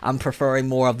stuff. I'm preferring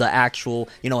more of the actual,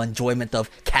 enjoyment of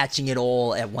catching it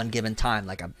all at one given time.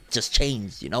 Like, I've just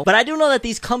changed, But I do know that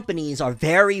these companies are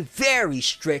very, very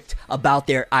strict about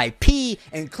their IP,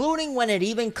 including when it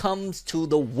even comes to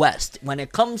the West. When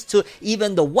it comes to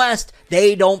even the West,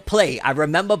 they don't play. I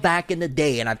remember back in the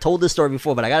day, and I've told this story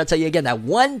before, but I gotta tell you again, that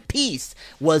One Piece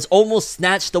was almost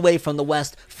snatched away from the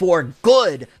West for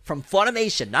good from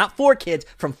Funimation, not 4Kids,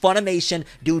 from Funimation,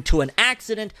 due to an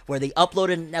accident where they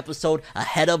uploaded an episode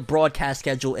ahead of broadcast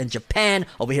schedule in Japan.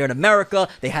 Over here in America,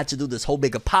 they had to do this whole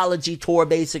big apology tour,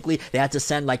 basically. They had to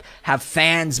have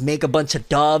fans make a bunch of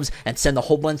doves and send a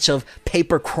whole bunch of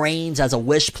paper cranes as a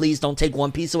wish, please don't take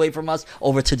One Piece away from us,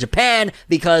 over to Japan,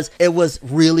 because it was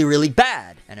really, really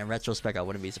bad. And in retrospect, I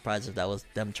wouldn't be surprised if that was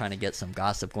them trying to get some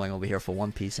gossip going over here for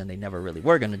One Piece, and they never really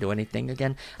were going to do anything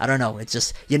again. I don't know. It's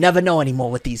just, you never know anymore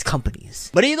with these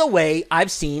companies. But either way, I've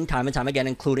seen time and time again,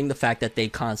 including the fact that they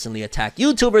constantly attack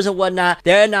YouTubers and whatnot.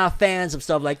 They're not fans of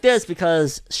stuff like this,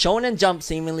 because Shonen Jump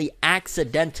seemingly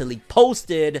accidentally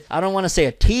posted, I don't want to say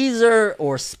a teaser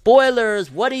or spoilers,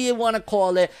 what do you want to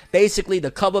call it? Basically,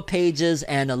 the cover pages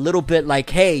and a little bit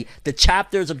like, hey, the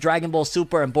chapters of Dragon Ball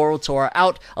Super and Boruto are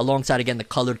out, alongside, again, the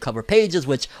colored cover pages,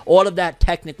 which all of that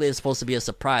technically is supposed to be a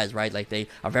surprise, right? Like, they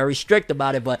are very strict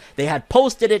about it, but they had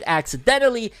posted it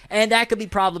accidentally, and that could be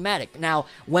problematic. Now,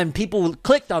 when people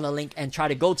clicked on the link and tried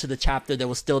to go to the chapter, there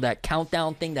was still that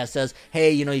countdown thing that says,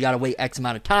 hey, you gotta wait X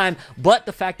amount of time, but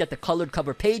the fact that the colored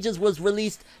cover pages was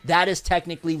released, that is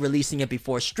technically releasing it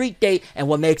before street date. And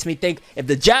what makes me think, if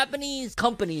the Japanese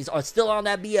companies are still on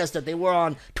that BS that they were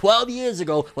on 12 years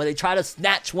ago, where they try to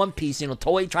snatch One Piece,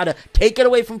 Toei try to take it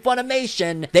away from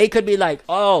Funimation, they could be like,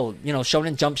 oh,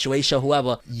 Shonen Jump, Shueisha,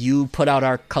 whoever, you put out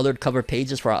our colored cover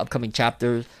pages for our upcoming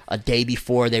chapters a day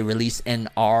before they release in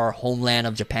our homeland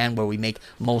of Japan, where we make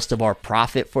most of our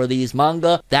profit for these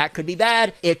manga. That could be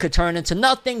bad. It could turn into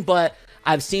nothing, but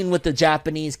I've seen with the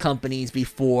Japanese companies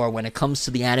before, when it comes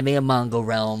to the anime and manga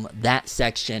realm, that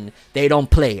section, they don't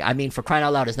play. I mean, for crying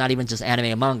out loud, it's not even just anime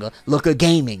and manga. Look at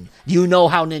gaming. You know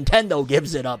how Nintendo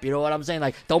gives it up. You know what I'm saying?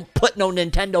 Like, don't put no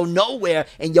Nintendo nowhere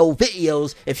in your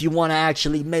videos if you want to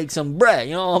actually make some bread.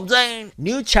 You know what I'm saying?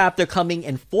 New chapter coming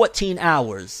in 14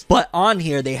 hours. But on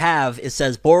here, it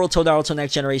says, Boruto Naruto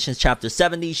Next Generation's Chapter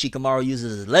 70. Shikamaru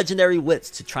uses his legendary wits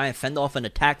to try and fend off an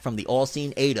attack from the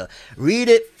all-seeing Ada. Read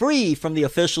it free from the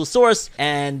official source.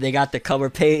 And they got the cover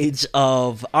page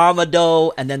of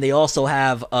Amado, and then they also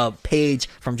have a page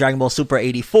from Dragon Ball Super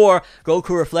 84.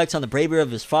 Goku reflects on the bravery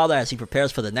of his father as he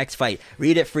prepares for the next fight.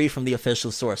 Read it free from the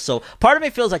official source. So part of me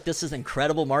feels like this is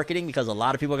incredible marketing, because a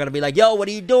lot of people are going to be like, yo, what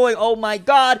are you doing? Oh my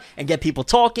god, and get people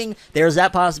talking. There's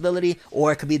that possibility.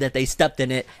 Or it could be that they stepped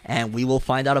in it, and we will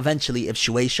find out eventually if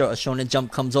Shueisha or Shonen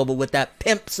Jump comes over with that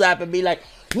pimp slap and be like,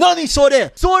 Nani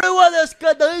sore? Sore wa desu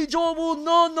ka? Daijoubu?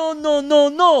 No, no, no, no,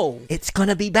 no. It's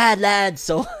gonna be bad, lads.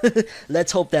 So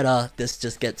let's hope that this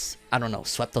just gets, I don't know,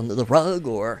 swept under the rug,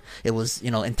 or it was,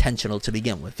 intentional to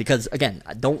begin with. Because again,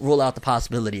 I don't rule out the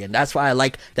possibility, and that's why I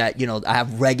like that, I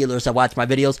have regulars that watch my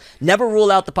videos. Never rule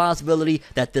out the possibility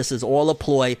that this is all a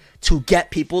ploy to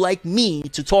get people like me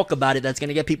to talk about it. That's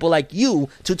gonna get people like you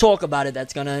to talk about it.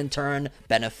 That's gonna in turn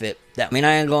benefit them. I mean,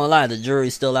 I ain't gonna lie, the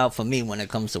jury's still out for me when it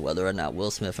comes to whether or not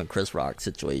Will Smith and Chris Rock's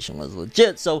situation was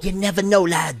legit. So you never know,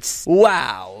 lads.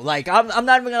 Wow. Like, I'm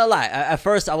not even gonna lie. At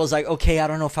first, I was like, okay, I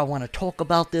don't know if I want to talk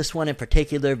about this one in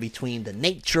particular, between the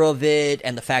nature of it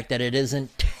and the fact that it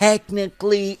isn't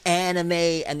technically anime.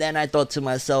 And then I thought to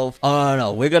myself, oh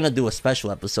no, we're gonna do a special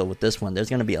episode with this one. There's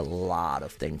gonna be a lot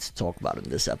of things to talk about in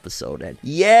this episode. And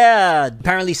yeah,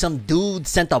 apparently some dude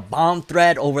sent a bomb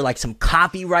threat over like some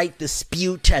copyright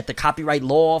dispute at the copyright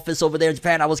law office over there in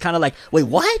Japan. I was kind of like, wait,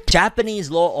 what?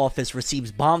 Japanese law office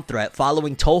receives bomb threat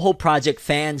following Toho Project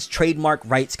fans trademark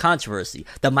rights controversy.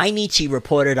 The Mainichi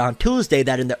reported on Tuesday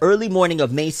that in the early morning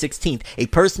of May 16th, a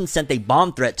person sent a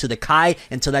bomb threat to the Kai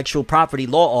Intellectual Property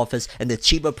Law Office in the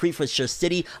Chiba Prefecture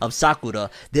city of Sakura.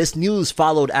 This news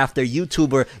followed after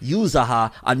YouTuber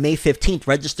Yuzaha on May 15th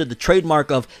registered the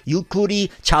trademark of Yukuri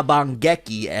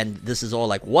Chabangeki, and this is all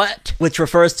like, what? Which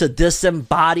refers to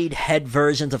disembodied head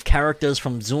versions of characters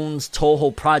from Zoom's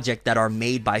Toho project that are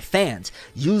made by fans.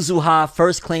 Yuzuha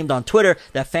first claimed on Twitter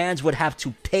that fans would have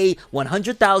to pay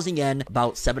 100,000 yen,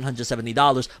 about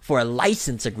 $770, for a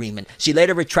license agreement. She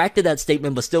later retracted that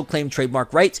statement but still claimed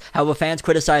trademark rights. However, fans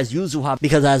criticized Yuzuha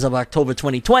because as of October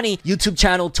 2020, YouTube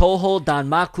channel Toho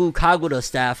Danmaku Kagura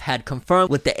staff had confirmed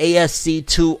with the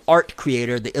ASC2 art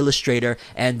creator, the illustrator,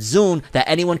 and Zoom that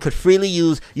anyone could freely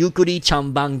use Yukuri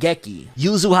Chambangeki.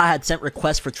 Yuzuha had sent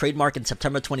requests for trademark in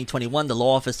September 2021. The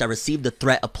law office that received the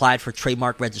threat applied for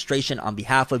trademark registration on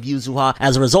behalf of Yuzuha.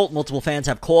 As a result, multiple fans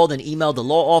have called and emailed the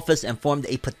law office and formed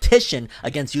a petition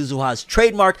against Yuzuha's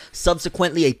trademark.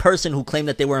 Subsequently, a person who claimed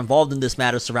that they were involved in this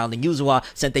matter surrounding Yuzuha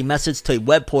sent a message to a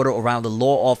web portal around the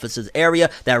law office's area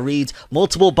that reads,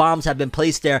 multiple bombs have been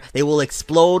placed there. They will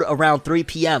explode around 3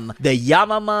 p.m. The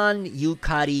Yamaman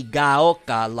Yukari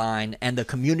Gaoka line and the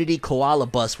community koala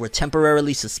bus were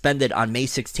temporarily suspended on May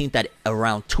 16th at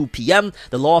around 2 p.m.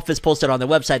 The law office posted on their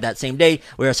website that same day,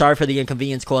 we are sorry for the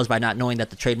inconvenience caused by not knowing that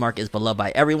the trademark is beloved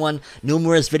by everyone.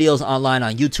 Numerous videos online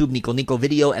on YouTube, Nico Nico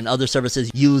Video, and other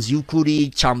services use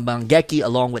Yukuri Chambangeki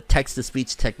along with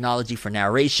text-to-speech technology for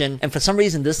narration. And for some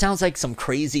reason, this sounds like some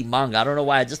crazy manga. I don't know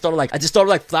why. I just thought of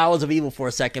like Flowers of Evil for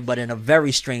a second, but in a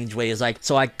very strange way. It's like,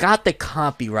 so I got the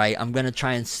copyright. I'm gonna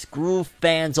try and screw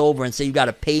fans over and say you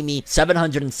gotta pay me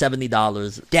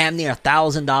 $770, damn near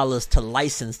 $1,000 to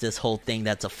license this whole thing.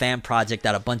 That's a fan project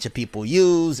that a bunch of people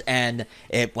use, and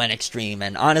it went extreme.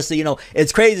 And honestly,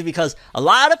 it's crazy because a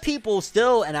lot of people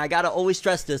still, and I gotta always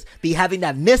stress this, be having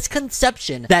that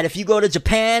misconception that if you go to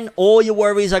Japan, all your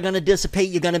worries are gonna dissipate,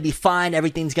 you're gonna be fine,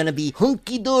 everything's gonna be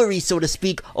hunky-dory, so to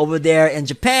speak, over there in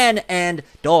Japan. And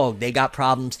dog, they got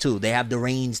problems too. They have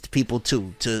deranged people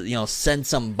too, to send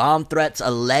some bomb threats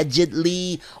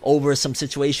allegedly over some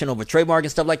situation over trademark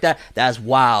and stuff like that. That's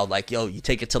wild. Like, yo, you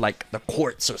take it to like the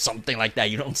courts or something like that.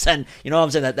 You don't send, what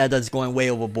I'm saying, that's going way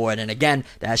overboard. And again,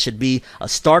 that should be a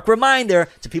stark reminder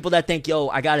to people that think, yo,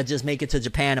 I gotta just make it to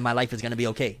Japan and my life is gonna be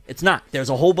okay. It's not. There's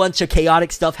a whole bunch of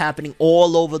chaotic stuff happening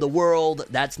all over the world.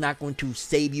 That's not going to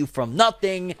save you from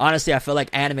nothing. Honestly, I feel like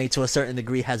anime to a certain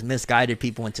degree has misguided misguided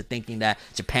people into thinking that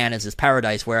Japan is this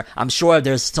paradise, where I'm sure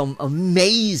there's some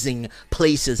amazing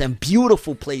places and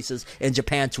beautiful places in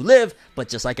Japan to live, but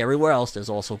just like everywhere else, there's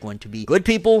also going to be good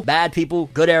people,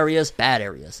 good areas, bad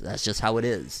areas. That's just how it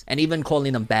is. And even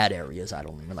calling them bad areas, I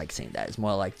don't even like saying that. It's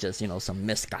more like just, some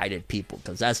misguided people,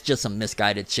 because that's just some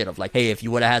misguided shit of like, hey, if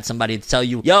you would have had somebody to tell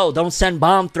you, yo, don't send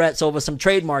bomb threats over some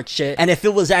trademark shit, and if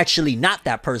it was actually not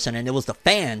that person and it was the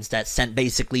fans that sent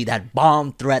basically that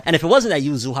bomb threat, and if it wasn't that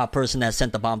Yu Zuha person that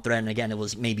sent the bomb threat, and again, it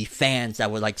was maybe fans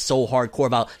that were like so hardcore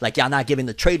about like, y'all not giving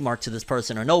the trademark to this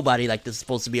person or nobody, like this is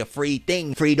supposed to be a free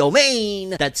thing, free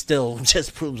domain, that still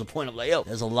just proves the point of like, yo,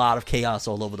 there's a lot of chaos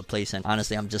all over the place, and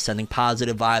honestly, I'm just sending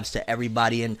positive vibes to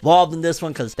everybody involved in this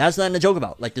one, because that's nothing to joke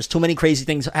about. Like, there's too many crazy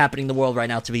things happening in the world right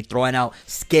now to be throwing out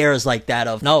scares like that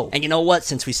of no. And you know what?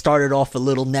 Since we started off a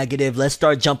little negative, let's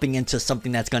start jumping into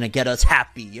something that's gonna get us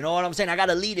happy. You know what I'm saying? I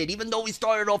gotta lead it. Even though we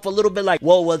started off a little bit like,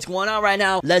 whoa, what's going on right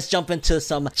now? Let's jump into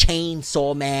some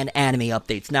Chainsaw Man anime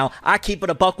updates. Now, I keep it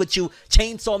a buck with you.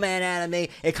 Chainsaw Man anime,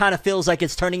 it kind of feels like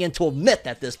it's turning into a myth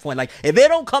at this point. Like, if it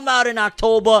don't come out in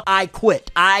October, I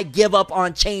quit. I give up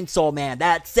on Chainsaw Man.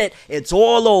 That's it. It's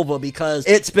all over, because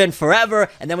it's been forever.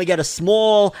 And then we get a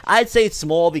small, I'd say it's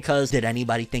small, because did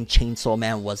anybody think Chainsaw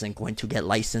Man wasn't going to get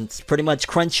licensed? Pretty much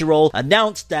Crunchyroll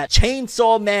announced that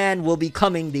Chainsaw Man will be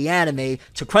coming, the anime,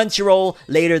 to Crunchyroll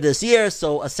later this year.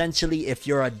 So essentially, if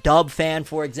you're a dub fan,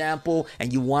 for example,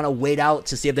 and you want to wait out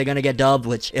to see if they're going to get dubbed,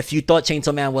 which if you thought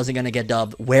Chainsaw Man wasn't going to get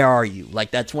dubbed, where are you?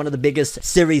 Like, that's one of the biggest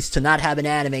series to not have an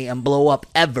anime and blow up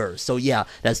ever. So yeah,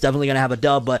 that's definitely going to have a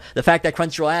dub. But the fact that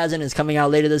Crunchyroll hasn't is coming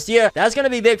out later this year, that's going to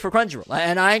be big for Crunchyroll.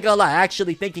 And I ain't gonna lie,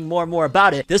 actually thinking more and more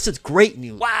about it, this is great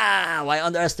news. Wow, I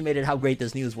underestimated how great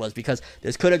this news was, because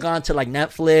this could have gone to like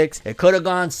Netflix, it could have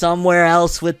gone somewhere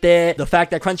else with it. The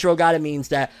fact that Crunchyroll got it means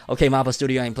that, okay, Mappa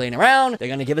Studio ain't playing around, they're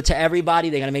gonna give it to everybody,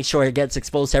 they're gonna make sure it gets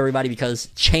exposed to everybody, because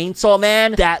Chainsaw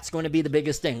Man, that's going to be the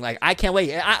biggest thing. Like, I can't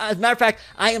wait. As a matter of fact,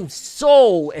 I am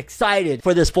so excited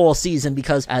for this fall season,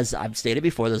 because as I've stated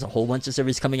before, there's a whole bunch of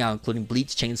series coming out, including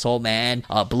Bleach, Chainsaw Man,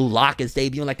 Blue Lock is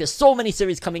debuting. Like, there's so many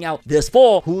series coming out this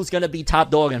fall. Who's gonna be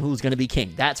top dog and who's gonna be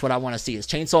king? That's what I want to see. Is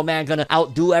Chainsaw Man gonna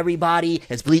outdo everybody?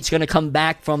 Is Bleach gonna come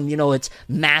back from, its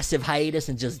massive hiatus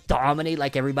and just dominate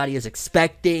like everybody is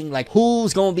expecting? Like,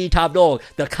 who's gonna be top dog?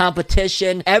 The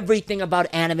competition, everything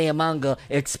about anime and manga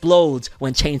explodes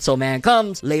when Chainsaw Man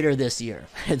comes later this year.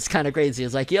 It's kind of crazy.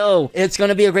 It's like, yo, it's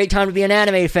gonna be a great time to be an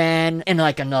anime fan in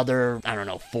like another,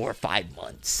 4 or 5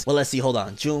 months. Well, let's see. Hold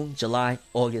on. June, July,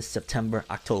 August, September,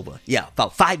 October. Yeah,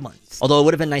 about 5 months. Although it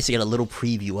would have been nice to get a little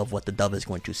preview of what the dub is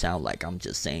going to sound like. I'm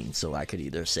just saying, so I could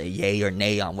either say yay or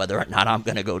nay on whether or not I'm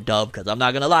gonna go dub, because I'm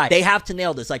not gonna lie, they have to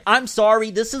nail this. Like, I'm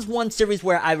sorry, this is one series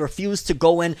where I refuse to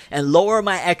go in and lower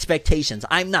my expectations.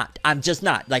 I'm just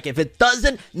not. Like, if it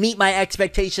doesn't meet my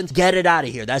expectations, get it out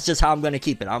of here. That's just how I'm gonna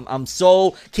keep it. I'm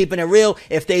so keeping it real.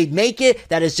 If they make it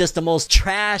that is just the most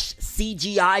trash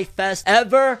CGI fest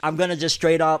ever, I'm gonna just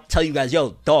straight up tell you guys,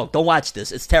 yo, dog, don't watch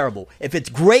this. It's terrible. If it's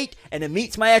great and it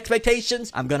meets my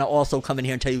expectations, I'm gonna also come in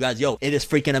here and tell you guys, yo, it is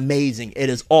freaking amazing. It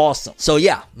is awesome. So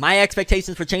yeah, my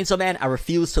expectations for Chainsaw Man, I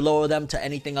refuse to lower them to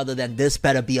anything other than this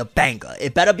better be a banger.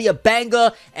 It better be a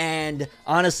banger, and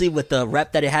honestly, with the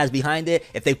rep that it has behind it,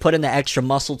 if they put in the extra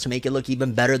muscle to make it look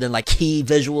even better than like key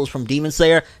visuals from Demon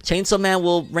Slayer, Chainsaw Man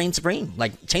will reign supreme.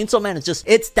 Like, Chainsaw Man is just,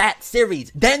 it's that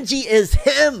series. Denji is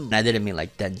him. And I didn't mean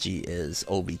like Denji is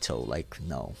Obito. Like,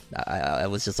 no. I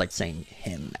was just like saying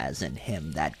him as in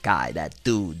him, that guy, that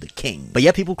dude, the king. But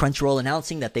yeah, people, Crunchyroll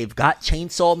announcing that they've got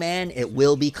Chainsaw Man. It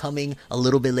will be coming a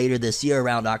little bit later this year,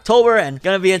 around October, and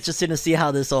gonna be interesting to see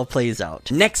how this all plays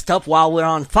out. Next up, while we're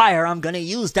on fire, I'm gonna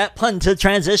use that pun to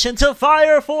transition to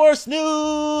Fire Force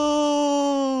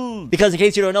news! Because in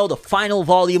case you don't know, the final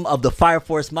volume of the Fire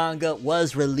Force manga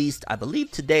was released, I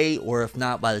believe today, or if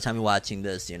not, by the time you're watching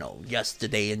this,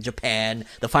 yesterday in Japan.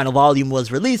 The final volume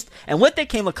was released, and with it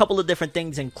came a couple of different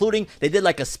things, including they did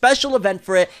like a special event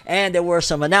for it, and there were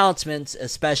some announcements,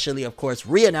 especially, of course,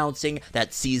 re-announcing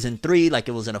that Season 3, like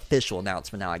it was an official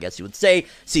announcement now, I guess you would say,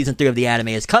 Season 3 of the anime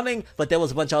is coming, but there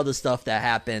was a bunch of other stuff that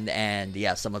happened, and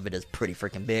yeah, some of it is pretty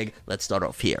freaking big. Let's start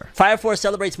off here. Fire Force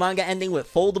celebrates manga ending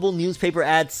with foldable newspaper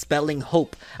ads spelling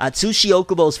hope. Atsushi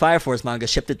Okubo's Fire Force manga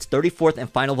shipped its 34th and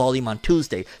final volume on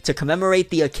Tuesday. To commemorate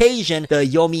the occasion, the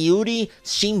Yomiuri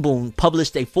Shimbun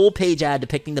published a full-page ad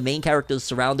depicting the main characters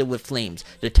surrounded with flames.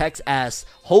 The text asks,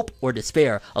 hope or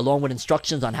despair, along with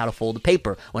instructions on how to fold the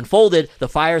paper. When folded, the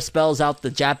fire spells out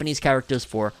the Japanese characters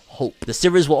for hope. The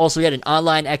series will also get an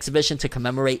online exhibition to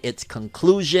commemorate its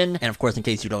conclusion. And of course, in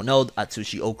case you don't know,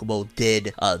 Atsushi Okubo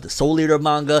did the Soul Eater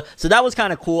manga. So that was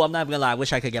kind of cool. I'm not gonna lie, I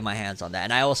wish I could get my hands on that.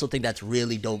 And I also think that's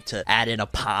really dope to add in a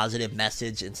positive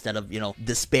message instead of,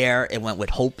 despair. It went with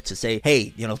hope to say, hey,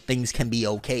 things can be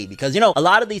okay. Because, a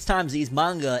lot of these times, these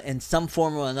manga, in some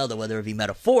form or another, whether it be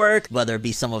metaphoric, whether it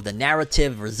be some of the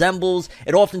narrative resembles,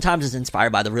 it oftentimes is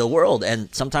inspired by the real world.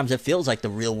 And sometimes it feels like the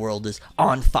real world is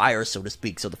on fire, so to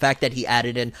speak. So the fact that he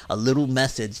added in a little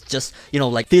message, just,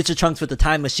 like Future Trunks with the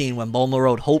time machine when Bulma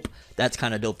wrote hope, that's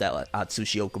kind of dope that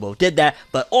Atsushi Okubo did that.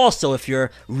 But also, if you're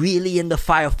really in the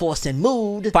Fire Force and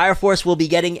mood, Fire Force will be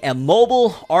getting a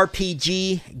mobile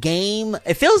RPG game.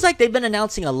 It feels like they've been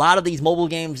announcing a lot of these mobile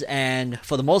games, and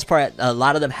for the most part, a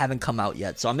lot of them haven't come out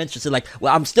yet. So I'm interested.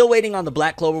 I'm still waiting on the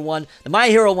Black Clover one. The My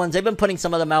Hero ones, they've been putting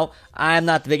some of them out. I'm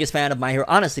not the biggest fan of My Hero.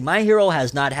 Honestly, My Hero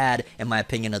has not had, in my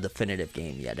opinion, a definitive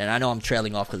game yet. And I know I'm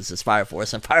trailing off because this is Fire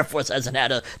Force, and Fire Force hasn't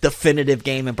had a definitive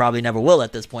game and probably never will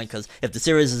at this point, because if the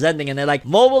series is ending and they're like,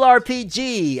 mobile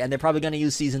RPG, and they're probably going to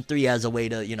use season 3 as a way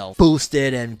to, boost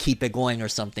it and keep it going or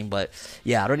something. But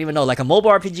yeah, I don't even know. Like a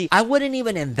mobile RPG, I wouldn't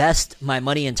even invest my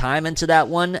money and time into that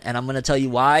one, and I'm going to tell you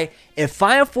why. If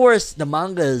Fire Force, the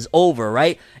manga is over,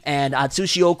 right, and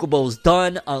Atsushi Okubo's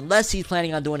done, unless he's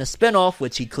planning on doing a spin-off,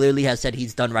 which he clearly has said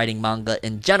he's done writing manga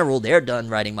in general. They're done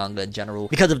writing manga in general.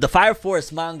 Because if the Fire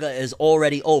Force manga is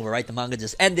already over, right, the manga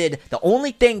just ended, the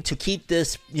only thing to keep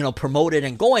this, promoted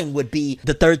and going would be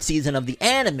the 3rd season of the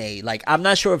anime. Like, I'm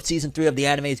not sure if season 3 of the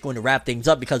anime is going to wrap things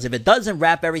up, because if it doesn't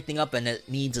wrap everything up and it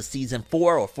needs a season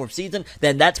 4 or 4th season,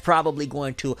 then that's probably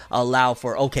going to allow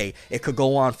for, okay, it could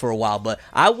go on for a while. But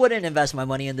I wouldn't invest my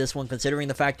money in this one, considering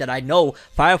the fact that I know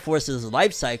Fire Force's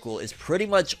life cycle is pretty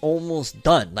much almost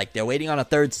done. Like, they're waiting on a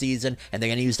 3rd season, and they're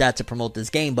going to use that to promote this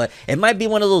game. But it might be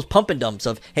one of those pump and dumps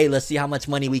of, hey, let's see how much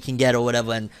money we can get or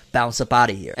whatever and bounce up out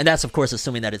of here. And that's, of course,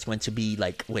 assuming that it's going to be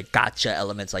like with gacha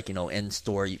elements, like,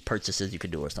 in-store purchases you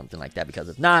could do or something like that. Because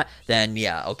if not, then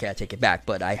yeah, okay, I take it back.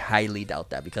 But I highly doubt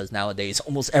that, because nowadays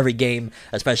almost every game,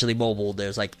 especially mobile,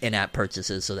 there's like in-app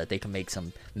purchases so that they can make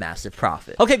some massive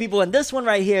profit. Okay, people, and this one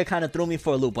right here kind of threw me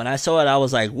for a loop. When I saw it, I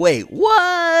was like, wait,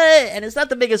 what? And it's not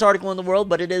the biggest article in the world,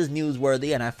 but it is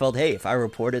newsworthy, and I felt, hey, if I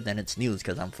report it, then it's news,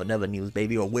 because I'm Forever News,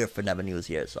 baby, or we're Forever News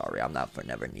here. Sorry, I'm not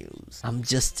Forever News. I'm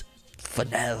just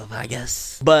Forever, I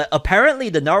guess. But apparently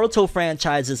the Naruto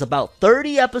franchise is about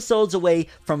 30 episodes away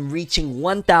from reaching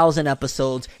 1,000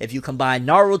 episodes if you combine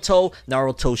Naruto,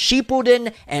 Naruto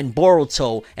Shippuden, and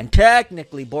Boruto. And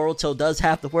technically, Boruto does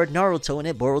have the word Naruto in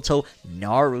it. Boruto,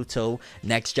 Naruto,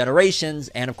 Next Generations,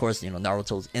 and of course,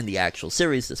 Naruto's in the actual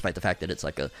series, despite the fact that it's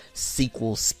like a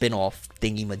sequel spin-off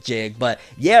thingy-majig. But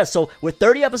yeah, so we're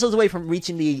 30 episodes away from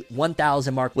reaching the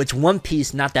 1,000 mark, which One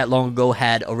Piece not that long ago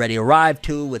had already arrived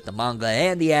to with the manga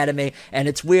and the anime. And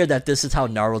it's weird that this is how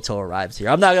Naruto arrives here.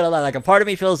 I'm not gonna lie, like a part of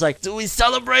me feels like, do we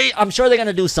celebrate? I'm sure they're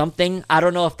gonna do something. I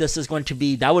don't know if this is going to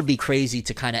be, that would be crazy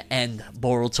to kind of end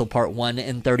Boruto Part 1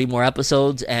 in 30 more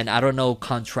episodes, and I don't know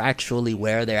contractually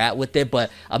where they're at with it, but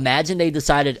imagine they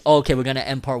decided, oh, okay, we're gonna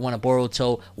end Part 1 of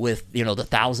Boruto with, the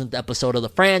 1,000th episode of the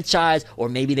franchise, or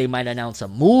maybe they might announce a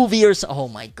movie or so. Oh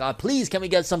my god, please, can we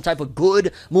get some type of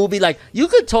good movie? Like, you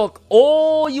could talk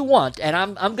all you want, and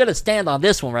I'm gonna stand on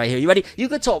this one right here. You ready? You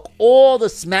could talk all the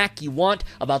smack you want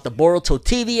about the Boruto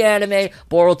TV anime,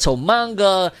 Boruto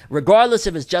manga, regardless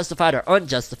if it's justified or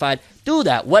unjustified. Do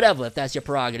that, whatever, if that's your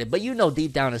prerogative. But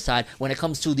deep down inside, when it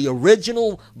comes to the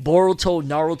original Boruto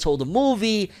Naruto the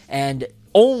movie, and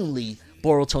only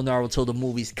Boruto Naruto the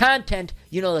movie's content,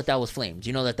 that was flames.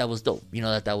 That was dope.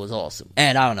 That was awesome.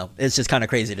 And I don't know, it's just kind of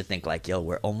crazy to think like, yo,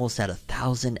 we're almost at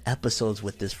 1,000 episodes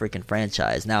with this freaking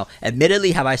franchise. Now,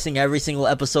 admittedly, have I seen every single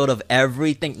episode of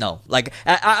everything? No. Like,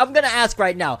 I'm gonna ask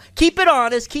right now, keep it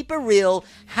honest, keep it real,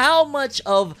 how much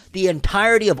of the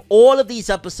entirety of all of these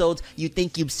episodes you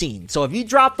think you've seen? So if you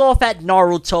dropped off at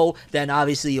Naruto, then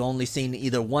obviously you only seen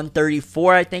either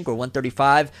 134, I think, or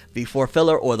 135 before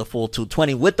filler, or the full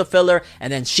 220 with the filler,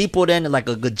 and then Shippuden like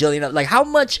a gajillion. Like, how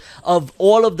much of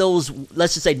all of those,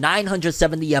 let's just say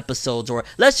 970 episodes, or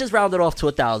let's just round it off to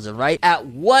 1,000, right? At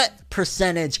what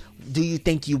percentage do you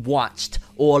think you watched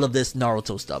all of this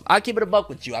Naruto stuff? I'll keep it a buck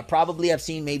with you. I probably have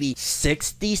seen maybe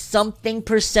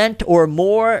 60-something% or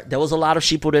more. There was a lot of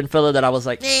Shippuden filler that I was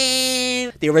like,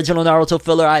 The original Naruto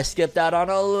filler, I skipped out on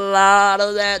a lot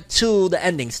of that too, the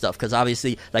ending stuff, because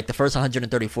obviously, like the first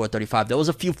 134, 35, there was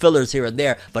a few fillers here and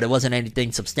there, but it wasn't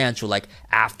anything substantial. Like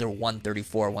after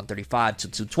 134, 135 to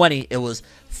 220, it was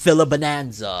filler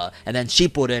bonanza. And then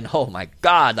Shippuden, oh my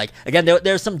god, like again,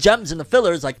 there's some gems in the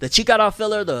fillers, like the Chikara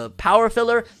filler, the power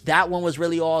filler, that one was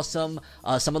really awesome.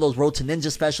 Some of those Road to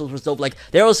Ninja specials was dope. Like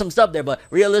there was some stuff there, but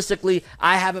realistically,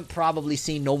 I haven't probably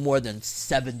seen no more than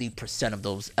 70% of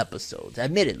those episodes.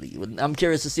 admittedly. I'm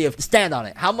curious to see if stand on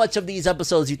it. How much of these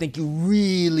episodes you think you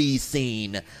really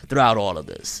seen throughout all of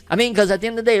this? I mean, because at the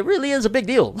end of the day, it really is a big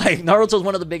deal. Like, Naruto is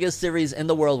one of the biggest series in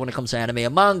the world when it comes to anime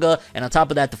and manga, and on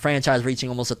top of that, the franchise reaching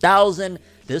almost 1,000.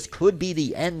 This could be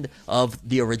the end of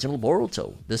the original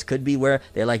Boruto. This could be where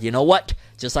they're like, you know what?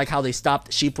 Just like how they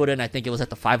stopped Shippuden, I think it was at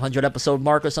the 500 episode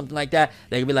mark or something like that.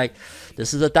 They could be like,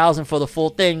 this is 1,000 for the full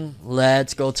thing.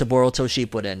 Let's go to Boruto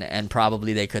Shippuden. And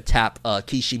probably they could tap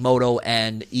Kishimoto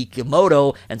and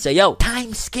Ikemoto and say, yo,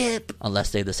 time skip.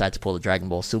 Unless they decide to pull the Dragon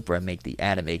Ball Super and make the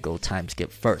anime go time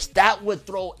skip first. That would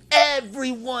throw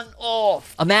everyone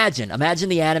off. Imagine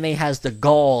the anime has the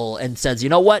gall and says, you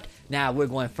know what? Now we're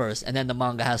going first, and then the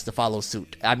manga has to follow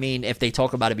suit. I mean, if they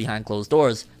talk about it behind closed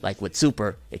doors, like with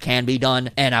Super, it can be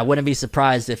done, and I wouldn't be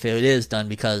surprised if it is done,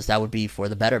 because that would be for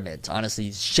the betterment.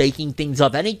 Honestly, shaking things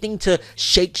up, anything to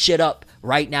shake shit up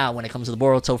right now when it comes to the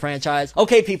Boruto franchise.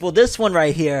 Okay, people, this one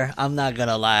right here, I'm not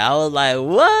gonna lie, I was like,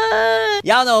 what?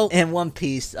 Y'all know in One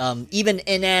Piece, even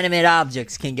inanimate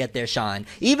objects can get their shine.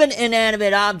 Even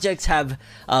inanimate objects have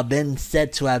been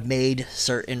said to have made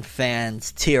certain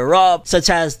fans tear up, such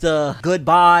as the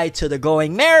goodbye to the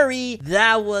Going Merry.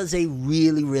 That was a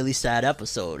really, really sad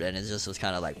episode, and it just was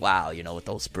kind of like, wow, you know, with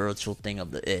the whole spiritual thing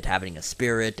of it having a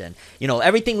spirit, and, you know,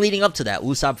 everything leading up to that.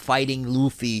 Usopp fighting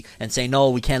Luffy and saying, no,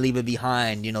 we can't leave it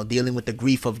behind, you know, dealing with the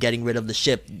grief of getting rid of the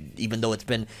ship, even though it's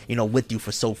been, you know, with you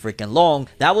for so freaking long.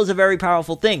 That was a very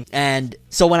powerful thing. And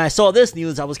so when I saw this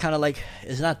news, I was kind of like,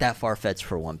 it's not that far-fetched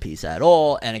for One Piece at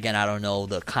all. And again, I don't know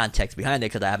the context behind it,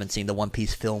 because I haven't seen the One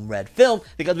Piece Film Red film,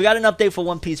 because we got an update for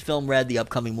One Piece Film Red, the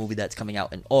upcoming movie that's coming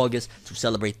out in August to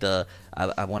celebrate the,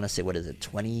 I want to say, what is it,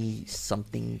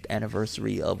 20-something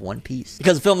anniversary of One Piece?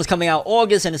 Because the film is coming out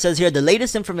August, and it says here, the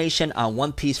latest information on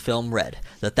One Piece Film Red.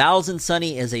 The Thousand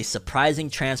Sunny is a surprising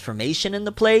transformation in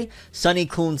the play. Sunny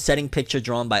Kun's setting picture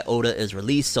drawn by Oda is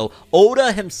released. So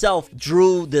Oda himself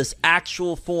drew this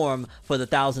actual form for the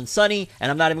Thousand Sunny,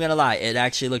 and I'm not even gonna lie, it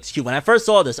actually looks cute. When I first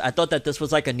saw this, I thought that this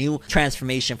was like a new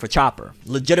transformation for Chopper.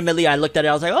 Legitimately, I looked at it,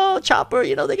 I was like, oh, Chopper,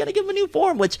 you know, they're gonna give him a new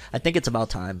form, which I think it's about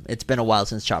time. It's been a while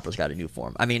since Chopper's got a new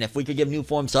form. I mean, if we could give new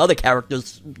forms to other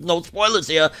characters, no spoilers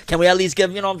here, can we at least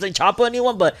give, you know what I'm saying, Chopper a new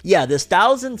one? But yeah, this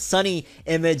Thousand Sunny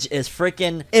image is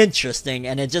freaking interesting,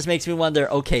 and it just makes me wonder,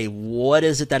 okay, what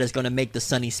is it that is going to make the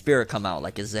Sunny spirit come out?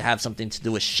 Like, does it have something to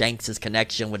do with Shanks'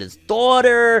 connection with his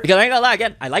daughter? Because I ain't gonna lie,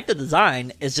 again, I like the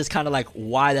design. It's just kind of like,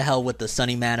 why the hell would the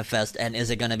Sunny manifest, and is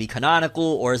it going to be canonical,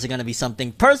 or is it going to be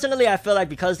something? Personally, I feel like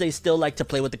because they still like to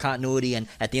play with the continuity, and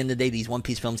at the end of the day, these One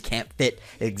Piece films can't fit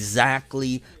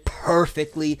exactly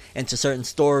perfectly into certain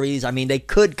stories. I mean, they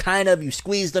could kind of, you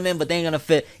squeeze them in, but they ain't gonna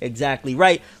fit exactly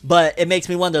right. But it makes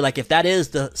me wonder, like, if that is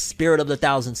the spirit of the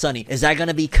Thousand Sunny, is that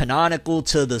gonna be canonical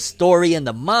to the story in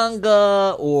the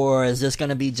manga, or is this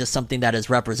gonna be just something that is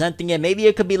representing it? Maybe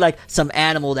it could be like some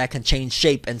animal that can change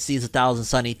shape and sees a Thousand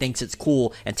Sunny, thinks it's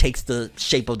cool, and takes the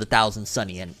shape of the Thousand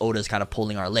Sunny, and Oda's kind of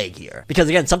pulling our leg here. Because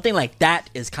again, something like that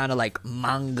is kind of like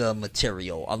manga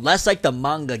material, unless like the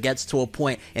manga gets to a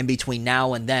point in between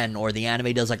now and then, or the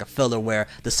anime does like a filler where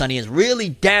the Sunny is really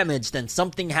damaged and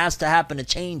something has to happen to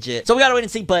change it. So we gotta wait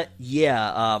and see. But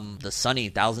yeah, the Sunny,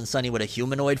 Thousand Sunny with a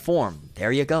humanoid form.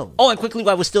 There you go. Oh, and quickly,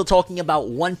 while we're still talking about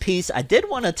One Piece, I did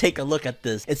want to take a look at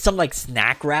this. It's some like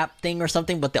snack wrap thing or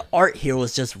something, but the art here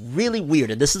was just really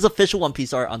weird. And this is official One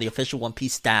Piece art on the official One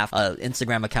Piece staff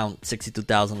Instagram account,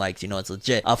 62,000 likes. You know, it's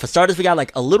legit. For starters, we got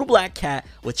like a little black cat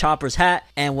with Chopper's hat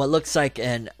and what looks like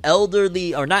an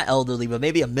elderly, or not elderly, but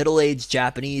maybe a middle-aged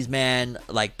Japanese man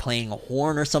like playing a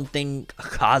horn or something,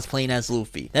 cosplaying as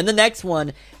Luffy. Then the next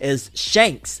one is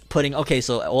Shanks putting, okay,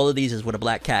 so all of these is with a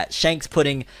black cat. Shanks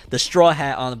putting the straw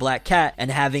hat on the black cat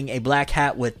and having a black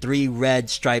hat with 3 red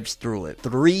stripes through it.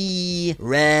 3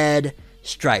 red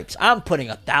stripes. I'm putting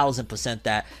 1,000%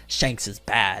 that Shanks is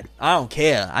bad. I don't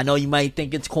care. I know you might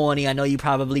think it's corny. I know you're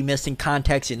probably missing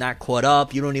context. You're not caught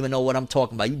up. You don't even know what I'm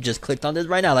talking about. You just clicked on this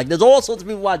right now. Like, there's all sorts of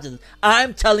people watching this.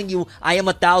 I'm telling you, I am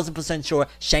 1,000% sure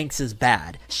Shanks is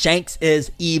bad. Shanks is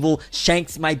evil.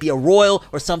 Shanks might be a royal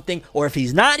or something. Or if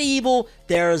he's not evil,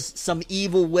 there's some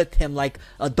evil with him, like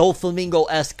a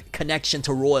Doflamingo-esque connection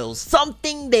to royals.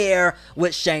 Something there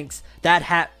with Shanks. That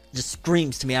hat just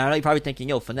screams to me. I know you're probably thinking,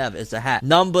 yo, Fenev, it's a hat.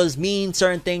 Numbers mean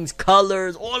certain things,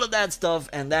 colors, all of that stuff,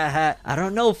 and that hat, I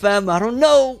don't know, fam, I don't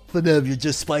know. Fenev, you're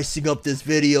just spicing up this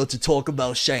video to talk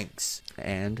about Shanks.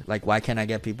 And, like, why can't I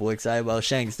get people excited about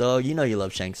Shanks, dog? You know you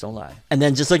love Shanks, don't lie. And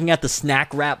then just looking at the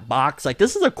snack wrap box, like,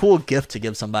 this is a cool gift to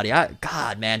give somebody.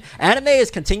 God, man, anime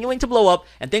is continuing to blow up,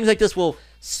 and things like this will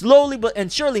slowly but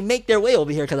and surely make their way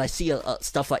over here, because I see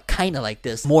stuff like kind of like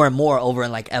this more and more over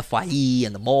in like FYE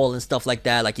and the mall and stuff like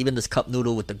that. Like even this cup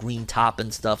noodle with the green top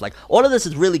and stuff. Like all of this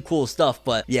is really cool stuff,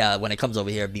 but yeah, when it comes over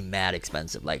here, it'd be mad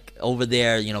expensive. Like over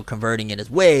there, you know, converting it is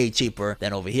way cheaper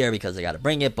than over here because they got to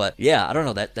bring it. But yeah, I don't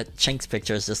know, that Chinks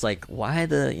picture is just like, why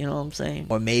the, you know what I'm saying?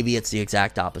 Or maybe it's the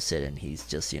exact opposite and he's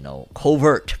just, you know,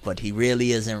 covert, but he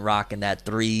really isn't rocking that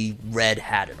 3 red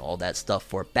hat and all that stuff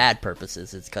for bad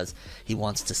purposes. It's because he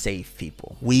wants to save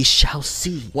people. We shall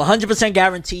see. 100%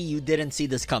 guarantee you didn't see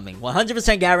this coming.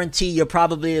 100% guarantee you're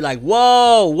probably like,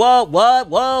 whoa, what,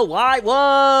 why,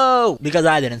 whoa, because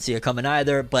I didn't see it coming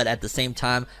either. But at the same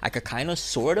time, I could kind of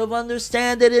sort of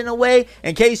understand it in a way.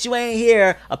 In case you ain't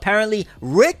here, apparently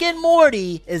Rick and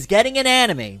Morty is getting an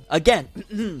anime again.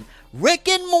 Rick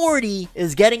and Morty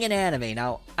is getting an anime.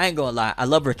 Now, I ain't gonna lie, I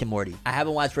love Rick and Morty. I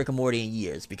haven't watched Rick and Morty in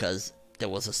years because there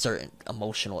was a certain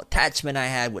emotional attachment I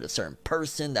had with a certain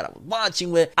person that I was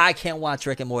watching with. I can't watch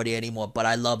Rick and Morty anymore, but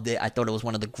I loved it. I thought it was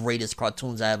one of the greatest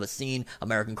cartoons I ever seen,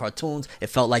 American cartoons. It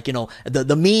felt like, you know,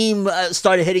 the meme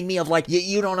started hitting me of like,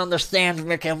 you don't understand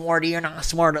Rick and Morty, you're not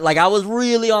smart. Like, I was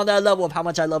really on that level of how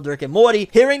much I loved Rick and Morty.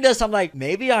 Hearing this, I'm like,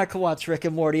 maybe I could watch Rick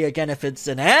and Morty again if it's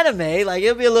an anime. Like,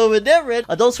 it'll be a little bit different.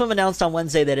 Adult Swim announced on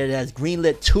Wednesday that it has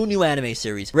greenlit 2 new anime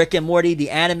series, Rick and Morty,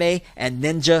 the anime, and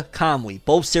Ninja Kamui.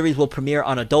 Both series will premiere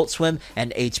on Adult Swim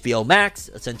and HBO Max.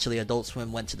 Essentially, Adult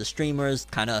Swim went to the streamers,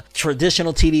 kind of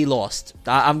traditional TV lost.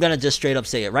 I'm gonna just straight up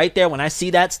say it right there. When I see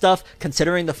that stuff,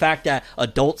 considering the fact that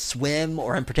Adult Swim,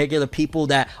 or in particular people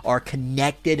that are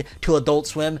connected to Adult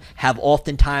Swim, have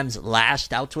oftentimes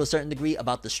lashed out to a certain degree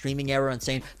about the streaming era and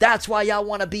saying, that's why y'all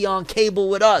want to be on cable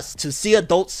with us. To see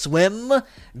Adult Swim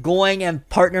going and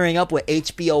partnering up with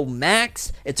HBO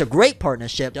Max, it's a great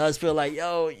partnership. It does feel like,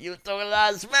 yo, you talking a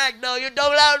lot of smack, though. You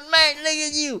talking a lot of smack, look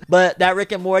at you. But that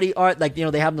Rick and Morty art, like, you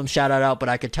know, they have them shout out, but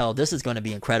I could tell this is going to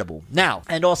be incredible. Now,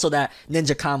 and also that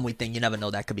Ninja Kamui thing, you never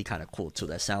know, that could be kind of cool too.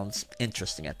 That sounds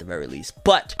interesting at the very least.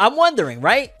 But I'm wondering,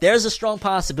 right? There's a strong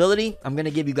possibility. I'm going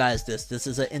to give you guys this. This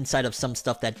is an insight of some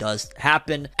stuff that does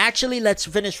happen. Actually, let's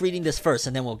finish reading this first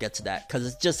and then we'll get to that,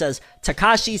 because it just says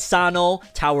Takashi Sano,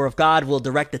 Tower of God, will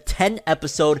direct the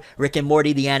 10-episode Rick and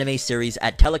Morty the anime series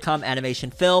at Telecom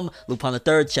Animation Film, Lupin III,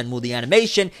 Shenmue the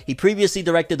Animation. He previously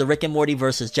directed the Rick and Morty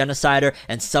vs. Genocider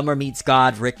and Summer Meets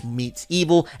God, Rick Meets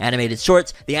Evil animated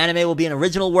shorts. The anime will be an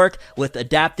original work with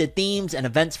adapted themes and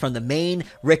events from the main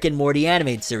Rick and Morty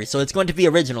animated series. So it's going to be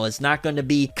original. It's not going to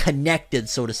be connected,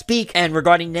 so to speak. And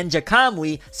regarding Ninja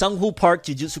Kamui, Sung-Hoo Park,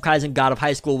 Jujutsu Kaisen God of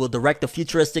High School, will direct the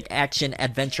futuristic action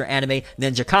adventure anime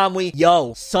Ninja Kamui.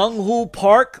 Yo, Sung-Hoo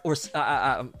Park, or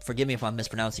forgive me if I'm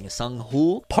mispronouncing it,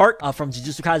 Sung-Hoo Park from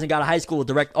Jujutsu Kaisen God of High School will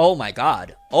direct. Oh my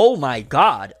god,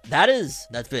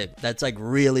 that's big. That's like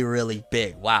really, really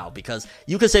big. Wow. Because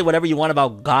you could say whatever you want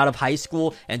about God of High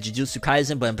School and Jujutsu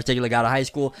Kaisen, but in particular God of High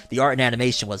School, the art and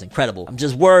animation was incredible. I'm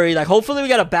just worried, like, hopefully we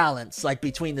got a balance, like,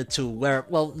 between the two, where,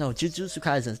 well, no, Jujutsu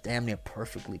Kaisen is damn near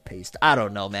perfectly paced. I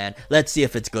don't know, man. Let's see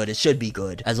if it's good. It should be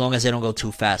good, as long as they don't go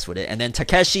too fast with it. And then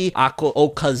Takeshi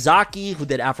Okazaki, who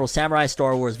did Afro Samurai,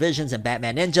 Star Wars Visions, and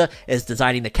Batman Ninja, is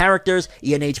designing the characters.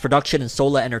 ENH Production and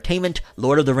Sola Entertainment,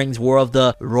 Lord of the Rings, War of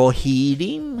the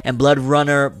Rohirrim, and Blood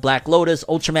Runner, Black Lotus,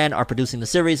 Ultraman are producing the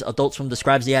series. Adult Swim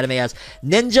describes the anime as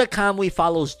Ninja Kamui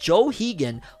follows Joe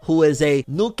Higan, who is a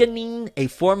Nukenin, a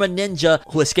former ninja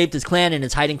who escaped his clan and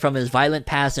is hiding from his violent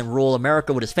past in rural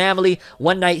America with his family.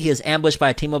 One night, he is ambushed by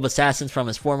a team of assassins from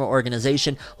his former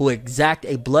organization who exact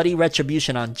a bloody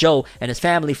retribution on Joe and his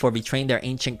family for betraying their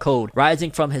ancient code.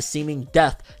 Rising from his seeming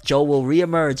death, Joe will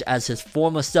reemerge as his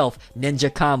former self, Ninja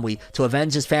Kamui, to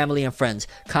avenge his family and friends.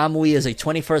 Kamui is a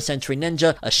 21st century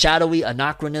ninja, a shadowy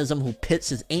anachronism who pits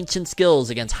his ancient skills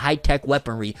against high-tech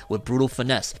weaponry with brutal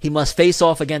finesse. He must face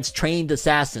off against trained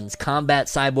assassins, combat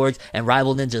cyborgs, and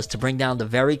rival ninjas to bring down the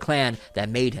very clan that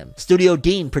made him. Studio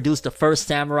Dean produced the first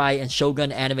Samurai and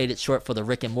Shogun animated short for the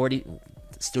Rick and Morty...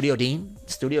 Studio Dean?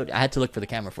 I had to look for the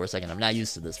camera for a second. I'm not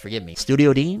used to this. Forgive me.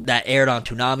 Studio Dean? That aired on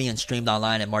Toonami and streamed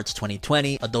online in March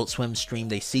 2020. Adult Swim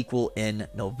streamed a sequel in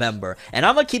November. And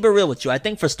I'm gonna keep it real with you. I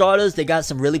think for starters, they got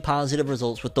some really positive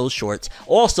results with those shorts.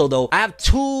 Also, though, I have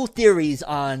 2 theories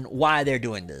on why they're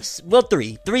doing this. Well,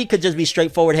 3. 3 could just be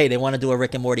straightforward. Hey, they want to do a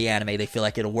Rick and Morty anime. They feel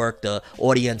like it'll work. The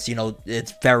audience, you know,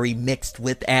 it's very mixed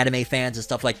with anime fans and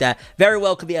stuff like that. Very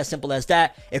well could be as simple as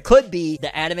that. It could be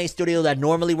the anime studio that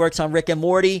normally works on Rick and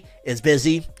Morty is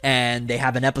busy and they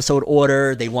have an episode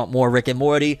order. They want more Rick and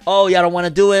Morty. Oh, y'all don't want to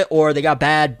do it, or they got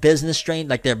bad business strain,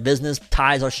 like their business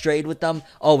ties are strayed with them.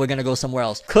 Oh, we're gonna go somewhere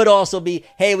else. Could also be,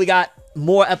 hey, we got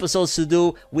more episodes to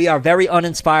do. We are very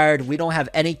uninspired. We don't have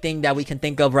anything that we can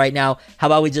think of right now. How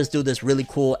about we just do this really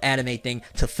cool anime thing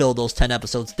to fill those 10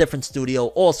 episodes? Different studio,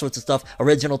 all sorts of stuff,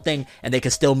 original thing, and they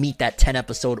can still meet that 10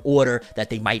 episode order that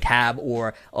they might have,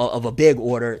 or of a big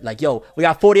order. Like, yo, we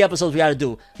got 40 episodes we gotta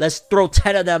do. Let's throw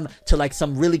 10 of them to like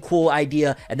some really cool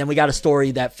idea, and then we got a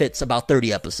story that fits about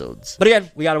 30 episodes. But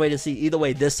again, we gotta wait to see. Either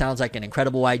way, this sounds like an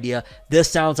incredible idea. This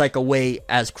sounds like a way,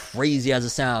 as crazy as it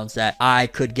sounds, that I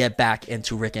could get back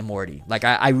into Rick and Morty. Like,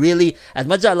 I really, as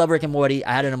much as I love Rick and Morty,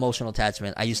 I had an emotional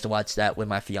attachment. I used to watch that with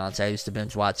my fiance. I used to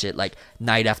binge watch it like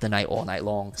night after night, all night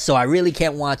long. So I really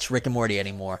can't watch Rick and Morty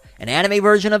anymore. An anime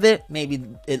version of it, maybe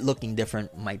it looking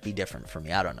different might be different for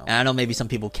me. I don't know. And I know maybe some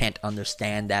people can't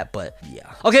understand that, but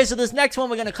yeah. Okay, so this next one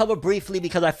we're gonna cover briefly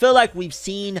because I feel like we've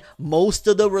seen most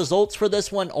of the results for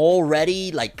this one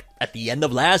already, like at the end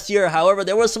of last year. However,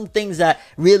 there were some things that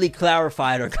really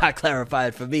clarified or got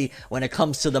clarified for me when it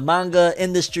comes to the manga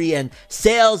industry and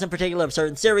sales in particular of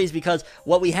certain series, because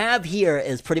what we have here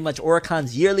is pretty much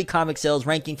Oricon's yearly comic sales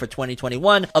ranking for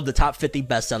 2021 of the top 50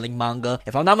 best-selling manga.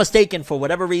 If I'm not mistaken, for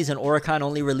whatever reason, Oricon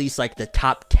only released like the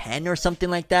top 10 or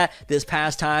something like that this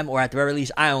past time, or at the very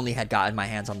least, I only had gotten my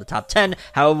hands on the top 10.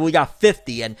 However, we got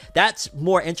 50, and that's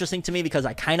more interesting to me because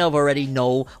I kind of already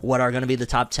know what are going to be the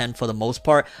top 10 for the most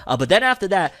part. But then after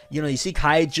that, you know, you see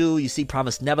Kaiju, you see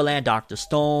Promised Neverland, Dr.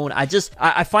 Stone.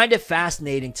 I find it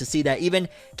fascinating to see that even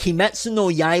Kimetsu no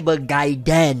Yaiba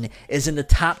Gaiden is in the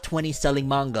top 20 selling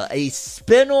manga. A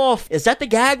spin-off, is that the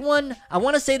gag one? I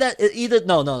want to say that either,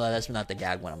 no, that's not the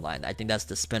gag one, I'm lying. I think that's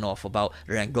the spin-off about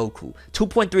Rengoku.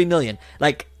 2.3 million.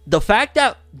 Like, the fact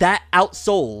that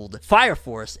outsold Fire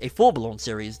Force, a full-blown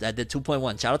series that did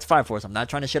 2.1. Shout out to Fire Force. I'm not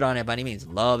trying to shit on it by any means.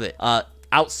 Love it.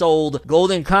 Outsold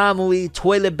Golden Kamuy,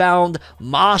 Toilet Bound,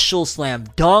 Marshall Slam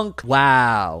Dunk.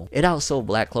 Wow. It outsold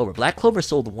Black Clover. Black Clover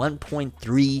sold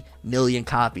 1.3 million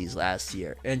copies last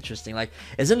year. Interesting. Like,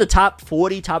 it's in the top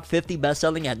 40, top 50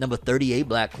 best-selling at number 38,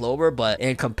 Black Clover, but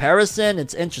in comparison,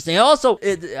 it's interesting. Also,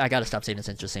 I gotta stop saying it's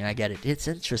interesting. I get it. It's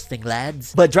interesting,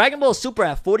 lads. But Dragon Ball Super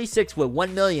at 46 with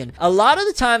 1 million. A lot of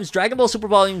the times, Dragon Ball Super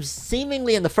volumes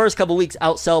seemingly in the first couple weeks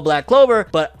outsell Black Clover,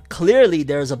 but clearly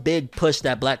there's a big push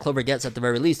that Black Clover gets at the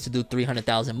very least to do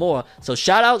 300,000 more. So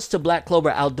shout outs to Black Clover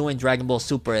outdoing Dragon Ball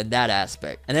Super in that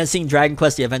aspect. And then seeing Dragon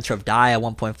Quest The Adventure of Dai at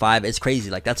 1.5 is crazy.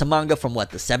 Like, that's a manga from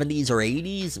what, the 70s or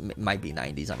 80s? It might be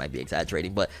 90s, I might be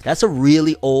exaggerating, but that's a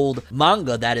really old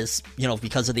manga that is, you know,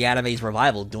 because of the anime's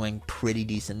revival, doing pretty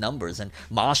decent numbers. And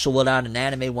Marshall without an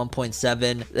anime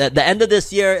 1.7. The end of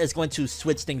this year is going to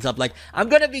switch things up. Like, I'm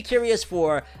gonna be curious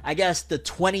for, I guess, the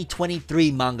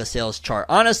 2023 manga sales chart.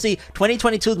 Honestly,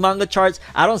 2022's manga charts,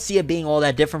 I don't see it being all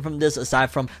that different from this,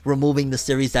 aside from removing the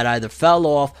series that either fell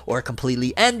off or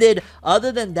completely ended.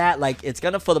 Other than that, like, it's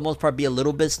gonna for the most part be a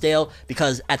little bit stale,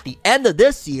 because at the end of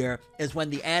this year is when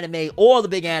the anime, all the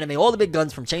big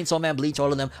guns from Chainsaw Man, Bleach,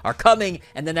 all of them are coming,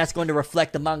 and then that's going to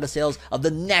reflect the manga sales of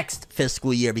the next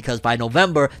fiscal year, because by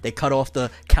November they cut off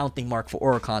the counting mark for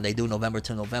Oricon. They do November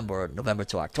to November, or November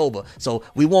to October, so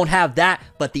we won't have that.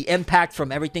 But the impact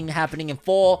from everything happening in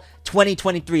fall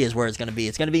 2023 is where it's going to be.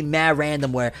 It's going to be mad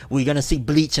random, where we're going to see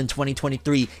Bleach in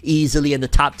 2023 easily in the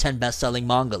top 10 best-selling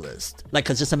manga list. Like,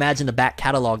 because just imagine the back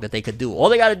catalog that they could do. All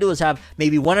they got to do is have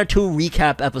maybe 1 or 2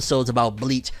 recap episodes about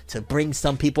Bleach to bring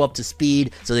some people up to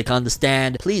speed so they can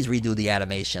understand. Please redo the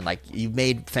animation. Like, you've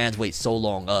made fans wait so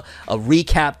long. A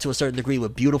recap to a certain degree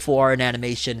with beautiful art and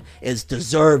animation is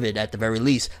deserved at the very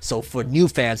least, so for new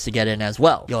fans to get in as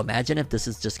well. Yo, imagine if this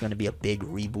is just going to be a big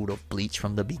reboot of Bleach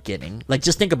from the beginning. Like,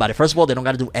 just think about it. First of all, they don't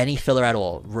got to do any filler at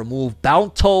all. Remove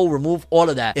Bounto, remove all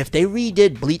of that. If they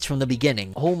redid Bleach from the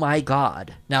beginning, oh my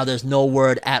god. Now, there's no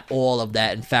word at all of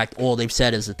that. In fact, all they've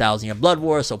said is 1,000-Year Blood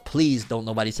War, so please don't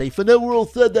nobody say, Finette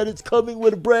World said that it's coming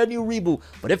with a brand new reboot.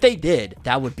 But if they did,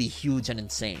 that would be huge and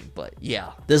insane. But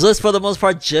yeah, this list for the most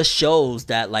part just shows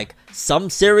that, like, some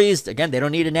series, again, they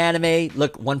don't need an anime.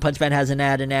 Look, One Punch Man hasn't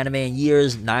had an anime in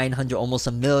years, 900, almost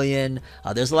a million.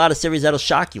 There's a lot of series that'll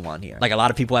shock you on here. Like, a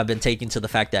lot of people have been taken to the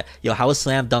fact that, yo, how is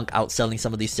Slam Dunk outselling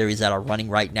some of these series that are running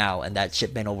right now, and that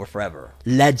shit been over forever?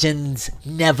 Legends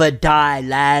never die,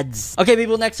 lads. Okay,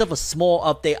 people, next up, a small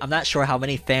update. I'm not sure how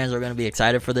many fans are going to be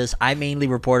excited for this. I mainly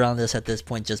reported on this at this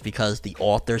point just because the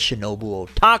author, Shinobu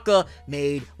Otaka,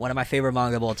 made one of my favorite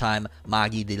manga of all time,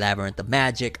 Magi the Labyrinth of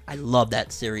Magic. I love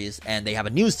that series, and they have a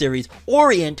new series,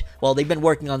 Orient. Well, they've been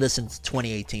working on this since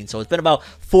 2018, so it's been about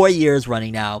 4 years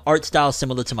running now. Art style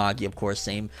similar to Magi, of course,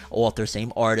 same author,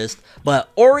 same artist, but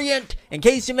Orient, in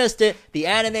case you missed it, the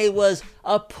anime was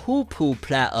a poo-poo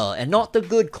platter, and not the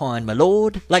good kind, my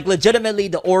lord. Like, legitimately,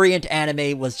 the Orient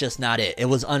anime was just not it. It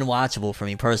was unwatchable for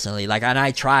me personally. Like, and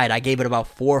I tried. I gave it about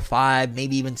 4 or 5,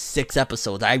 maybe even 6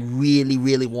 episodes. I really,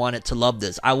 really wanted to love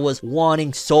this. I was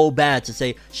wanting so bad to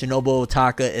say Shinobu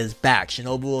Otaka is back.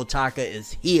 Shinobu Otaka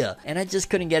is here. And I just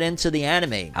couldn't get into the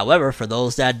anime. However, for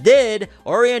those that did,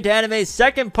 Orient Anime's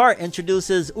second part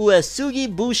introduces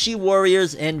Uesugi Bushi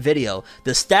Warriors in video.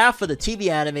 The staff for the TV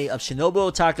anime of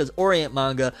Shinobu Otaka's Orient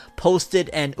manga posted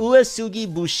an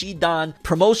Uesugi Bushidan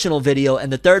promotional video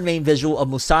and the third main visual of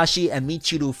Musashi and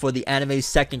Michiru for the anime's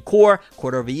second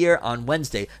quarter of a year on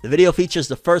Wednesday. The video features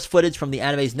the first footage from the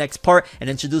anime's next part and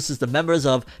introduces the members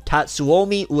of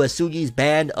Tatsuomi Uesugi's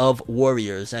band of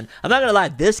warriors. And I'm not gonna lie,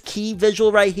 this key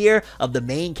visual right here of the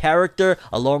main character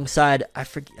alongside, I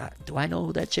forget, do I know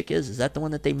who that chick is? Is that the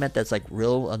one that they met that's like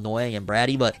real annoying and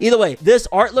bratty? But either way, this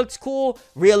art looks cool.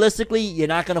 Realistically, you're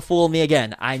not gonna fool me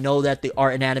again. I know that the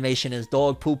art and animation is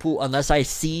dog poo poo unless I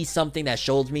see something that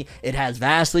shows me it has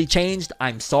vastly changed.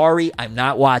 I'm sorry, I'm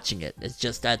not watching it. It's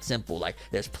just that simple. Like,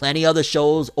 there's plenty other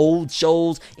shows, old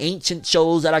shows, ancient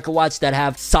shows that I could watch that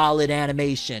have solid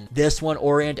animation. This one,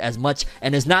 Orient, as much,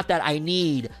 and it's not that I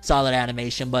need solid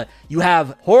animation, but you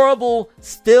have horrible,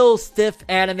 still stiff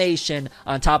animation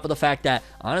on top of the fact that,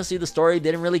 honestly, the story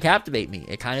didn't really captivate me.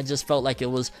 It kind of just felt like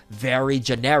it was very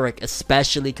generic,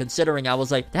 especially considering I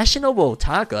was like, that's Shinobu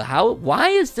Otaka. Why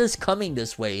is this coming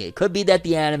this way? It could be that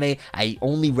the anime, I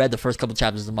only read the first couple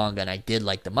chapters of the manga and I did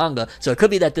like the manga, so it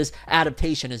could be that this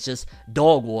adaptation is just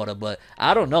dog water, but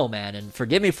I don't know, man. And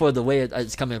forgive me for the way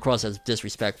it's coming across as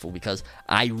disrespectful, because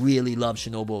I really love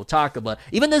Shinobu Otaka, but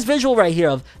even this visual right here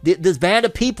of this band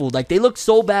of people, like, they look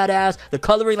so badass. The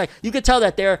coloring, like, you could tell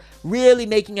that they're really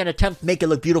making an attempt to make it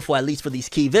look beautiful, at least for these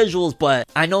key visuals, but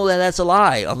I know that that's a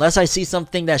lie. Unless I see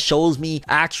something that shows me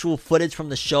actual footage from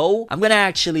the show, I'm gonna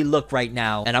actually look right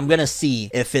now and I'm gonna see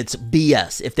if it's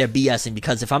BS, if they're BSing,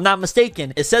 because if I'm not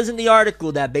mistaken, it says in the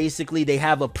article that basically they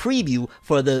have a preview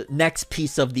for the next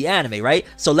piece of the anime, right?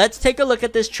 So let's take a look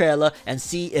at this trailer and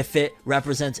see if it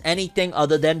represents anything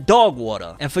other than dog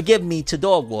water. And forgive me to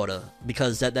dog water,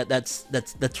 because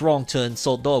that's wrong to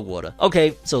insult dog water.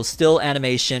 Okay, so still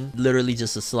animation, literally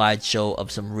just a slideshow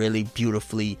of some really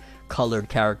beautifully colored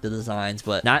character designs,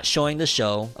 but not showing the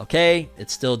show. Okay,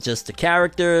 it's still just the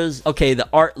characters. Okay, the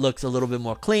art looks a little bit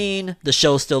more clean. The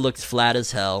show still looks flat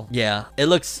as hell. Yeah, it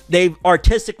looks, they've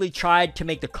artistically tried to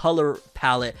make the color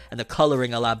palette and the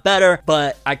coloring a lot better,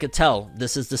 but I could tell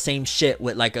this is the same shit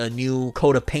with like a new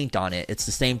coat of paint on it. It's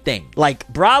the same thing. Like,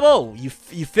 bravo, you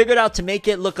figured out to make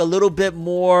it look a little bit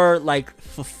more like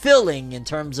fulfilling in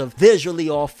terms of visually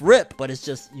off rip, but it's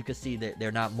just, you can see that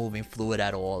they're not moving fluid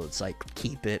at all. It's like,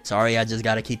 keep it. Sorry, I just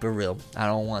gotta keep it real. I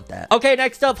don't want that. Okay,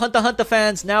 next up, Hunter x Hunter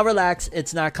fans, now relax.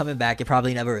 It's not coming back. It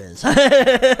probably never is.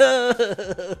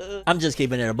 I'm just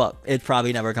keeping it a buck. It's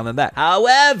probably never coming back.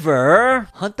 However,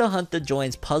 Hunter x Hunter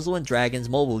joins Puzzle and Dragons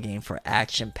mobile game for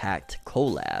action-packed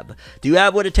collab. Do you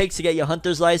have what it takes to get your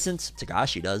hunter's license?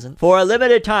 Tagashi doesn't. For a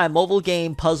limited time, mobile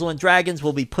game Puzzle and Dragons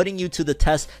will be putting you to the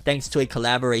test thanks to a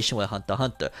collaboration with Hunter x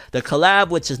Hunter. The collab,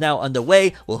 which is now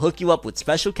underway, will hook you up with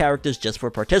special characters just for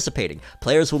participating.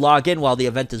 Players who log in while the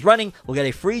event is running will get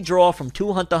a free draw from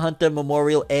 2 Hunter x Hunter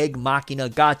Memorial Egg Machina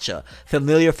Gacha.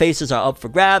 Familiar faces are up for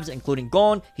grabs, including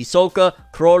Gon, Hisoka,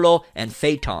 Chrollo, and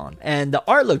Phaeton. And the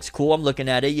art looks cool. I'm looking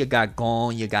at it. You got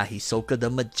Gon, you got Hisoka the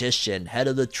Magician, head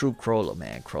of the troop Chrollo,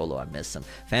 man, Chrollo, I miss him.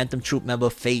 Phantom Troop member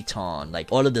Phaeton.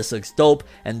 Like, all of this looks dope,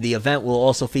 and the event will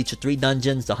also feature 3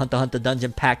 dungeons: the Hunter x Hunter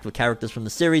dungeon packed with characters from the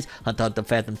series, Hunter x Hunter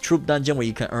Phantom Troop dungeon where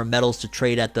you can earn medals to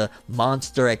trade at the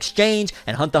Monster Exchange,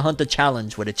 and Hunter x Hunter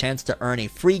Challenge with a chance to earn a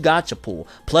free gacha pool.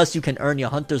 Plus, you can earn your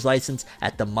hunter's license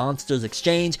at the Monsters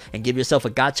Exchange and give yourself a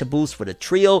gacha boost with a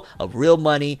trio of real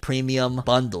money premium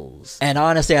bundles. And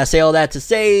honestly, I say all that to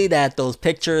say that those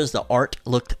pictures, the art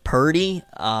looked purty.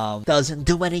 Doesn't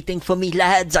do anything for me,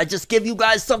 lads. I just give you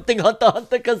guys something Hunter x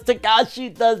Hunter because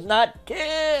Tagashi does not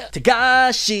care.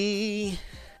 Tagashi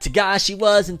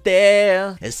wasn't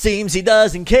there. It seems he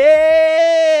doesn't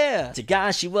care.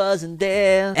 Tagashi wasn't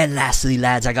there. And lastly,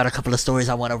 lads, I got a couple of stories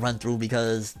I want to run through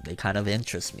because they kind of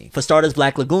interest me. For starters,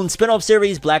 Black Lagoon spin-off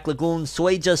series, Black Lagoon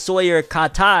Soija Sawyer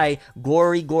Katai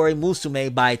Gori Gori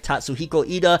Musume by Tatsuhiko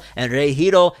Ida and Rei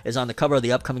Hiro is on the cover of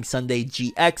the upcoming Sunday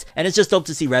GX. And it's just dope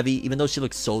to see Revi, even though she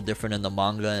looks so different in the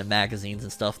manga and magazines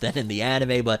and stuff than in the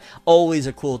anime, but always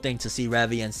a cool thing to see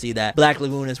Revi and see that Black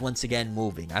Lagoon is once again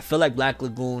moving. I feel like Black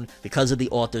Lagoon Lagoon because of the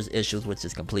author's issues, which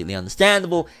is completely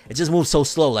understandable. It just moves so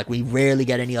slow. Like, we rarely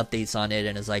get any updates on it,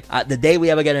 and it's like, the day we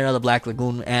ever get another Black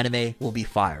Lagoon anime will be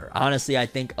fire. Honestly, I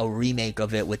think a remake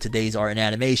of it with today's art and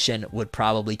animation would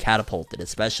probably catapult it,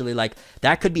 especially, like,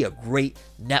 that could be a great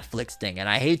Netflix thing. And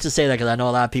I hate to say that because I know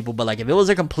a lot of people, but like, if it was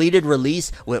a completed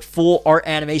release with full art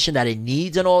animation that it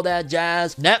needs and all that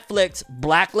jazz, Netflix,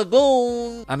 Black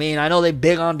Lagoon. I mean, I know they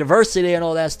big on diversity and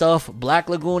all that stuff. Black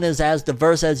Lagoon is as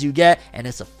diverse as you get, and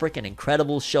it's a freaking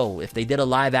incredible show. If they did a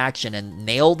live action and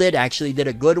nailed it, actually did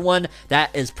a good one,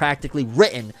 that is practically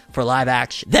written for live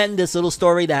action. Then this little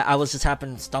story that I was just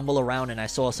happened to stumble around, and I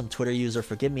saw some Twitter user,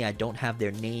 forgive me, I don't have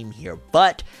their name here,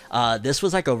 but this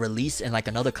was like a release in like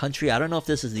another country. I don't know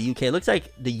if this is the UK. It looks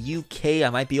like the UK. I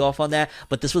might be off on that,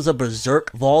 but this was a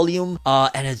Berserk volume,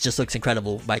 and it just looks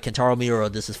incredible by Kentaro Miura.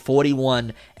 This is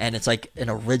 41, and it's like an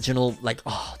original, like,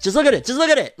 oh, just look at it. Just look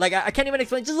at it. Like, I can't even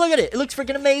explain. Just look at it. It looks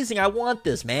freaking amazing. I want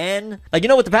this, man. Like, you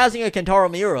know, with the passing of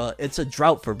Kentaro Miura, it's a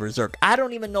drought for Berserk. I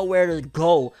don't even know where to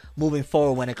go moving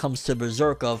forward when it comes to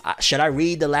Berserk. Of should I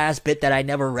read the last bit that I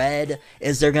never read?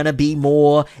 Is there gonna be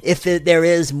more? If there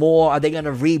is more, are they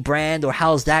gonna rebrand, or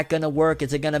how's that gonna work?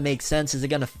 Is it gonna make sense? Is it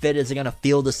gonna fit? Is it gonna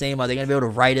feel the same? Are they gonna be able to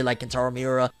write it like Kentaro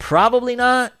Miura? Probably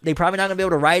not. They're probably not gonna be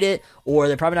able to write it, or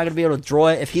they're probably not gonna be able to draw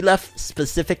it. If he left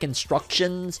specific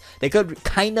instructions, they could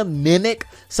kind of mimic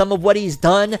some of what he's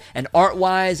done. And art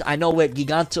wise, I know with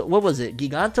Giganto, what was it?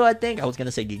 Giganto, I think? I was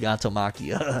gonna say Giganto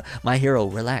Maki. My hero,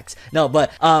 relax. No,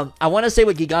 but I want to say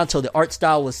with Giganto, the art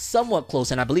style was somewhat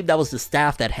close, and I believe that was the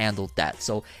staff that handled that.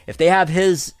 So if they have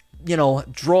his, you know,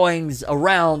 drawings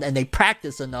around and they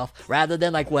practice enough, rather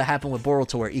than like what happened with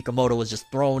Boruto, where Ikamoto was just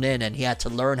thrown in and he had to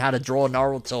learn how to draw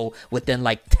Naruto within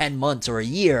like 10 months or a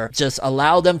year. Just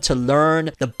allow them to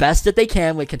learn the best that they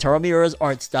can with Kentaro Miura's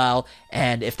art style,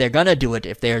 and if they're gonna do it,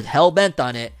 if they're hell-bent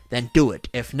on it, then do it.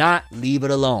 If not, leave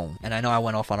it alone. And I know I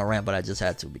went off on a rant, but I just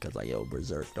had to, because like, yo,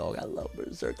 Berserk, dog, I love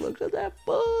Berserk. Look at that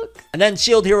book. And then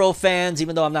Shield Hero fans,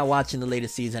 even though I'm not watching the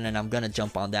latest season, and I'm gonna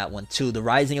jump on that one too, the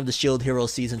Rising of the Shield Hero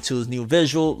Season 2's new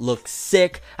visual looks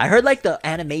sick. I heard like the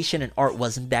animation and art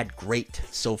wasn't that great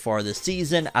so far this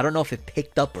season. I don't know if it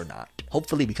picked up or not.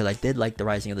 Hopefully, because I did like the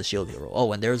Rising of the Shield Hero.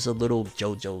 Oh, and there's a little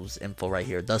JoJo's info right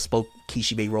here. Thus spoke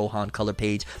Kishibe Rohan color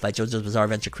page by JoJo's Bizarre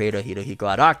Adventure creator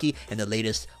Hirohiko Araki in the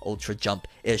latest Ultra Jump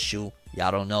issue. Y'all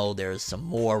don't know, there's some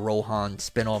more Rohan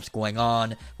spin-offs going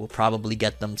on. We'll probably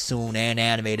get them soon and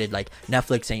animated. Like,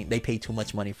 Netflix they pay too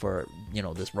much money for, you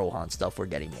know, this Rohan stuff. We're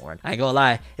getting more. And I ain't gonna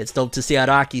lie, it's dope to see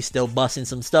Araki still busting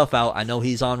some stuff out. I know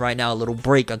he's on right now a little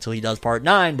break until he does part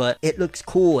 9, but it looks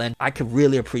cool, and I could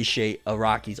really appreciate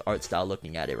Araki's art style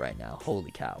looking at it right now.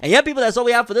 Holy cow. And yeah, people, that's all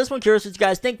we have for this one. Curious what you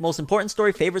guys think. Most important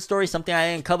story, favorite story, something I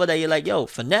ain't covered that you're like, yo,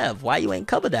 Fenev, why you ain't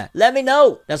covered that? Let me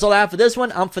know. That's all I have for this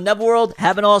one. I'm Fenev World.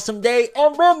 Have an awesome day.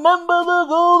 And remember the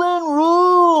golden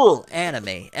rule: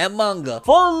 anime and manga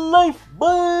for life.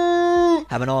 Bye.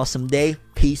 Have an awesome day.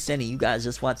 Peace. And you guys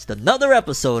just watched another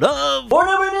episode of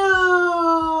Forever News.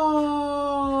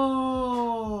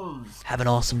 Have an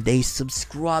awesome day.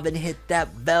 Subscribe and hit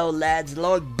that bell, lads.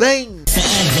 Lord, bang.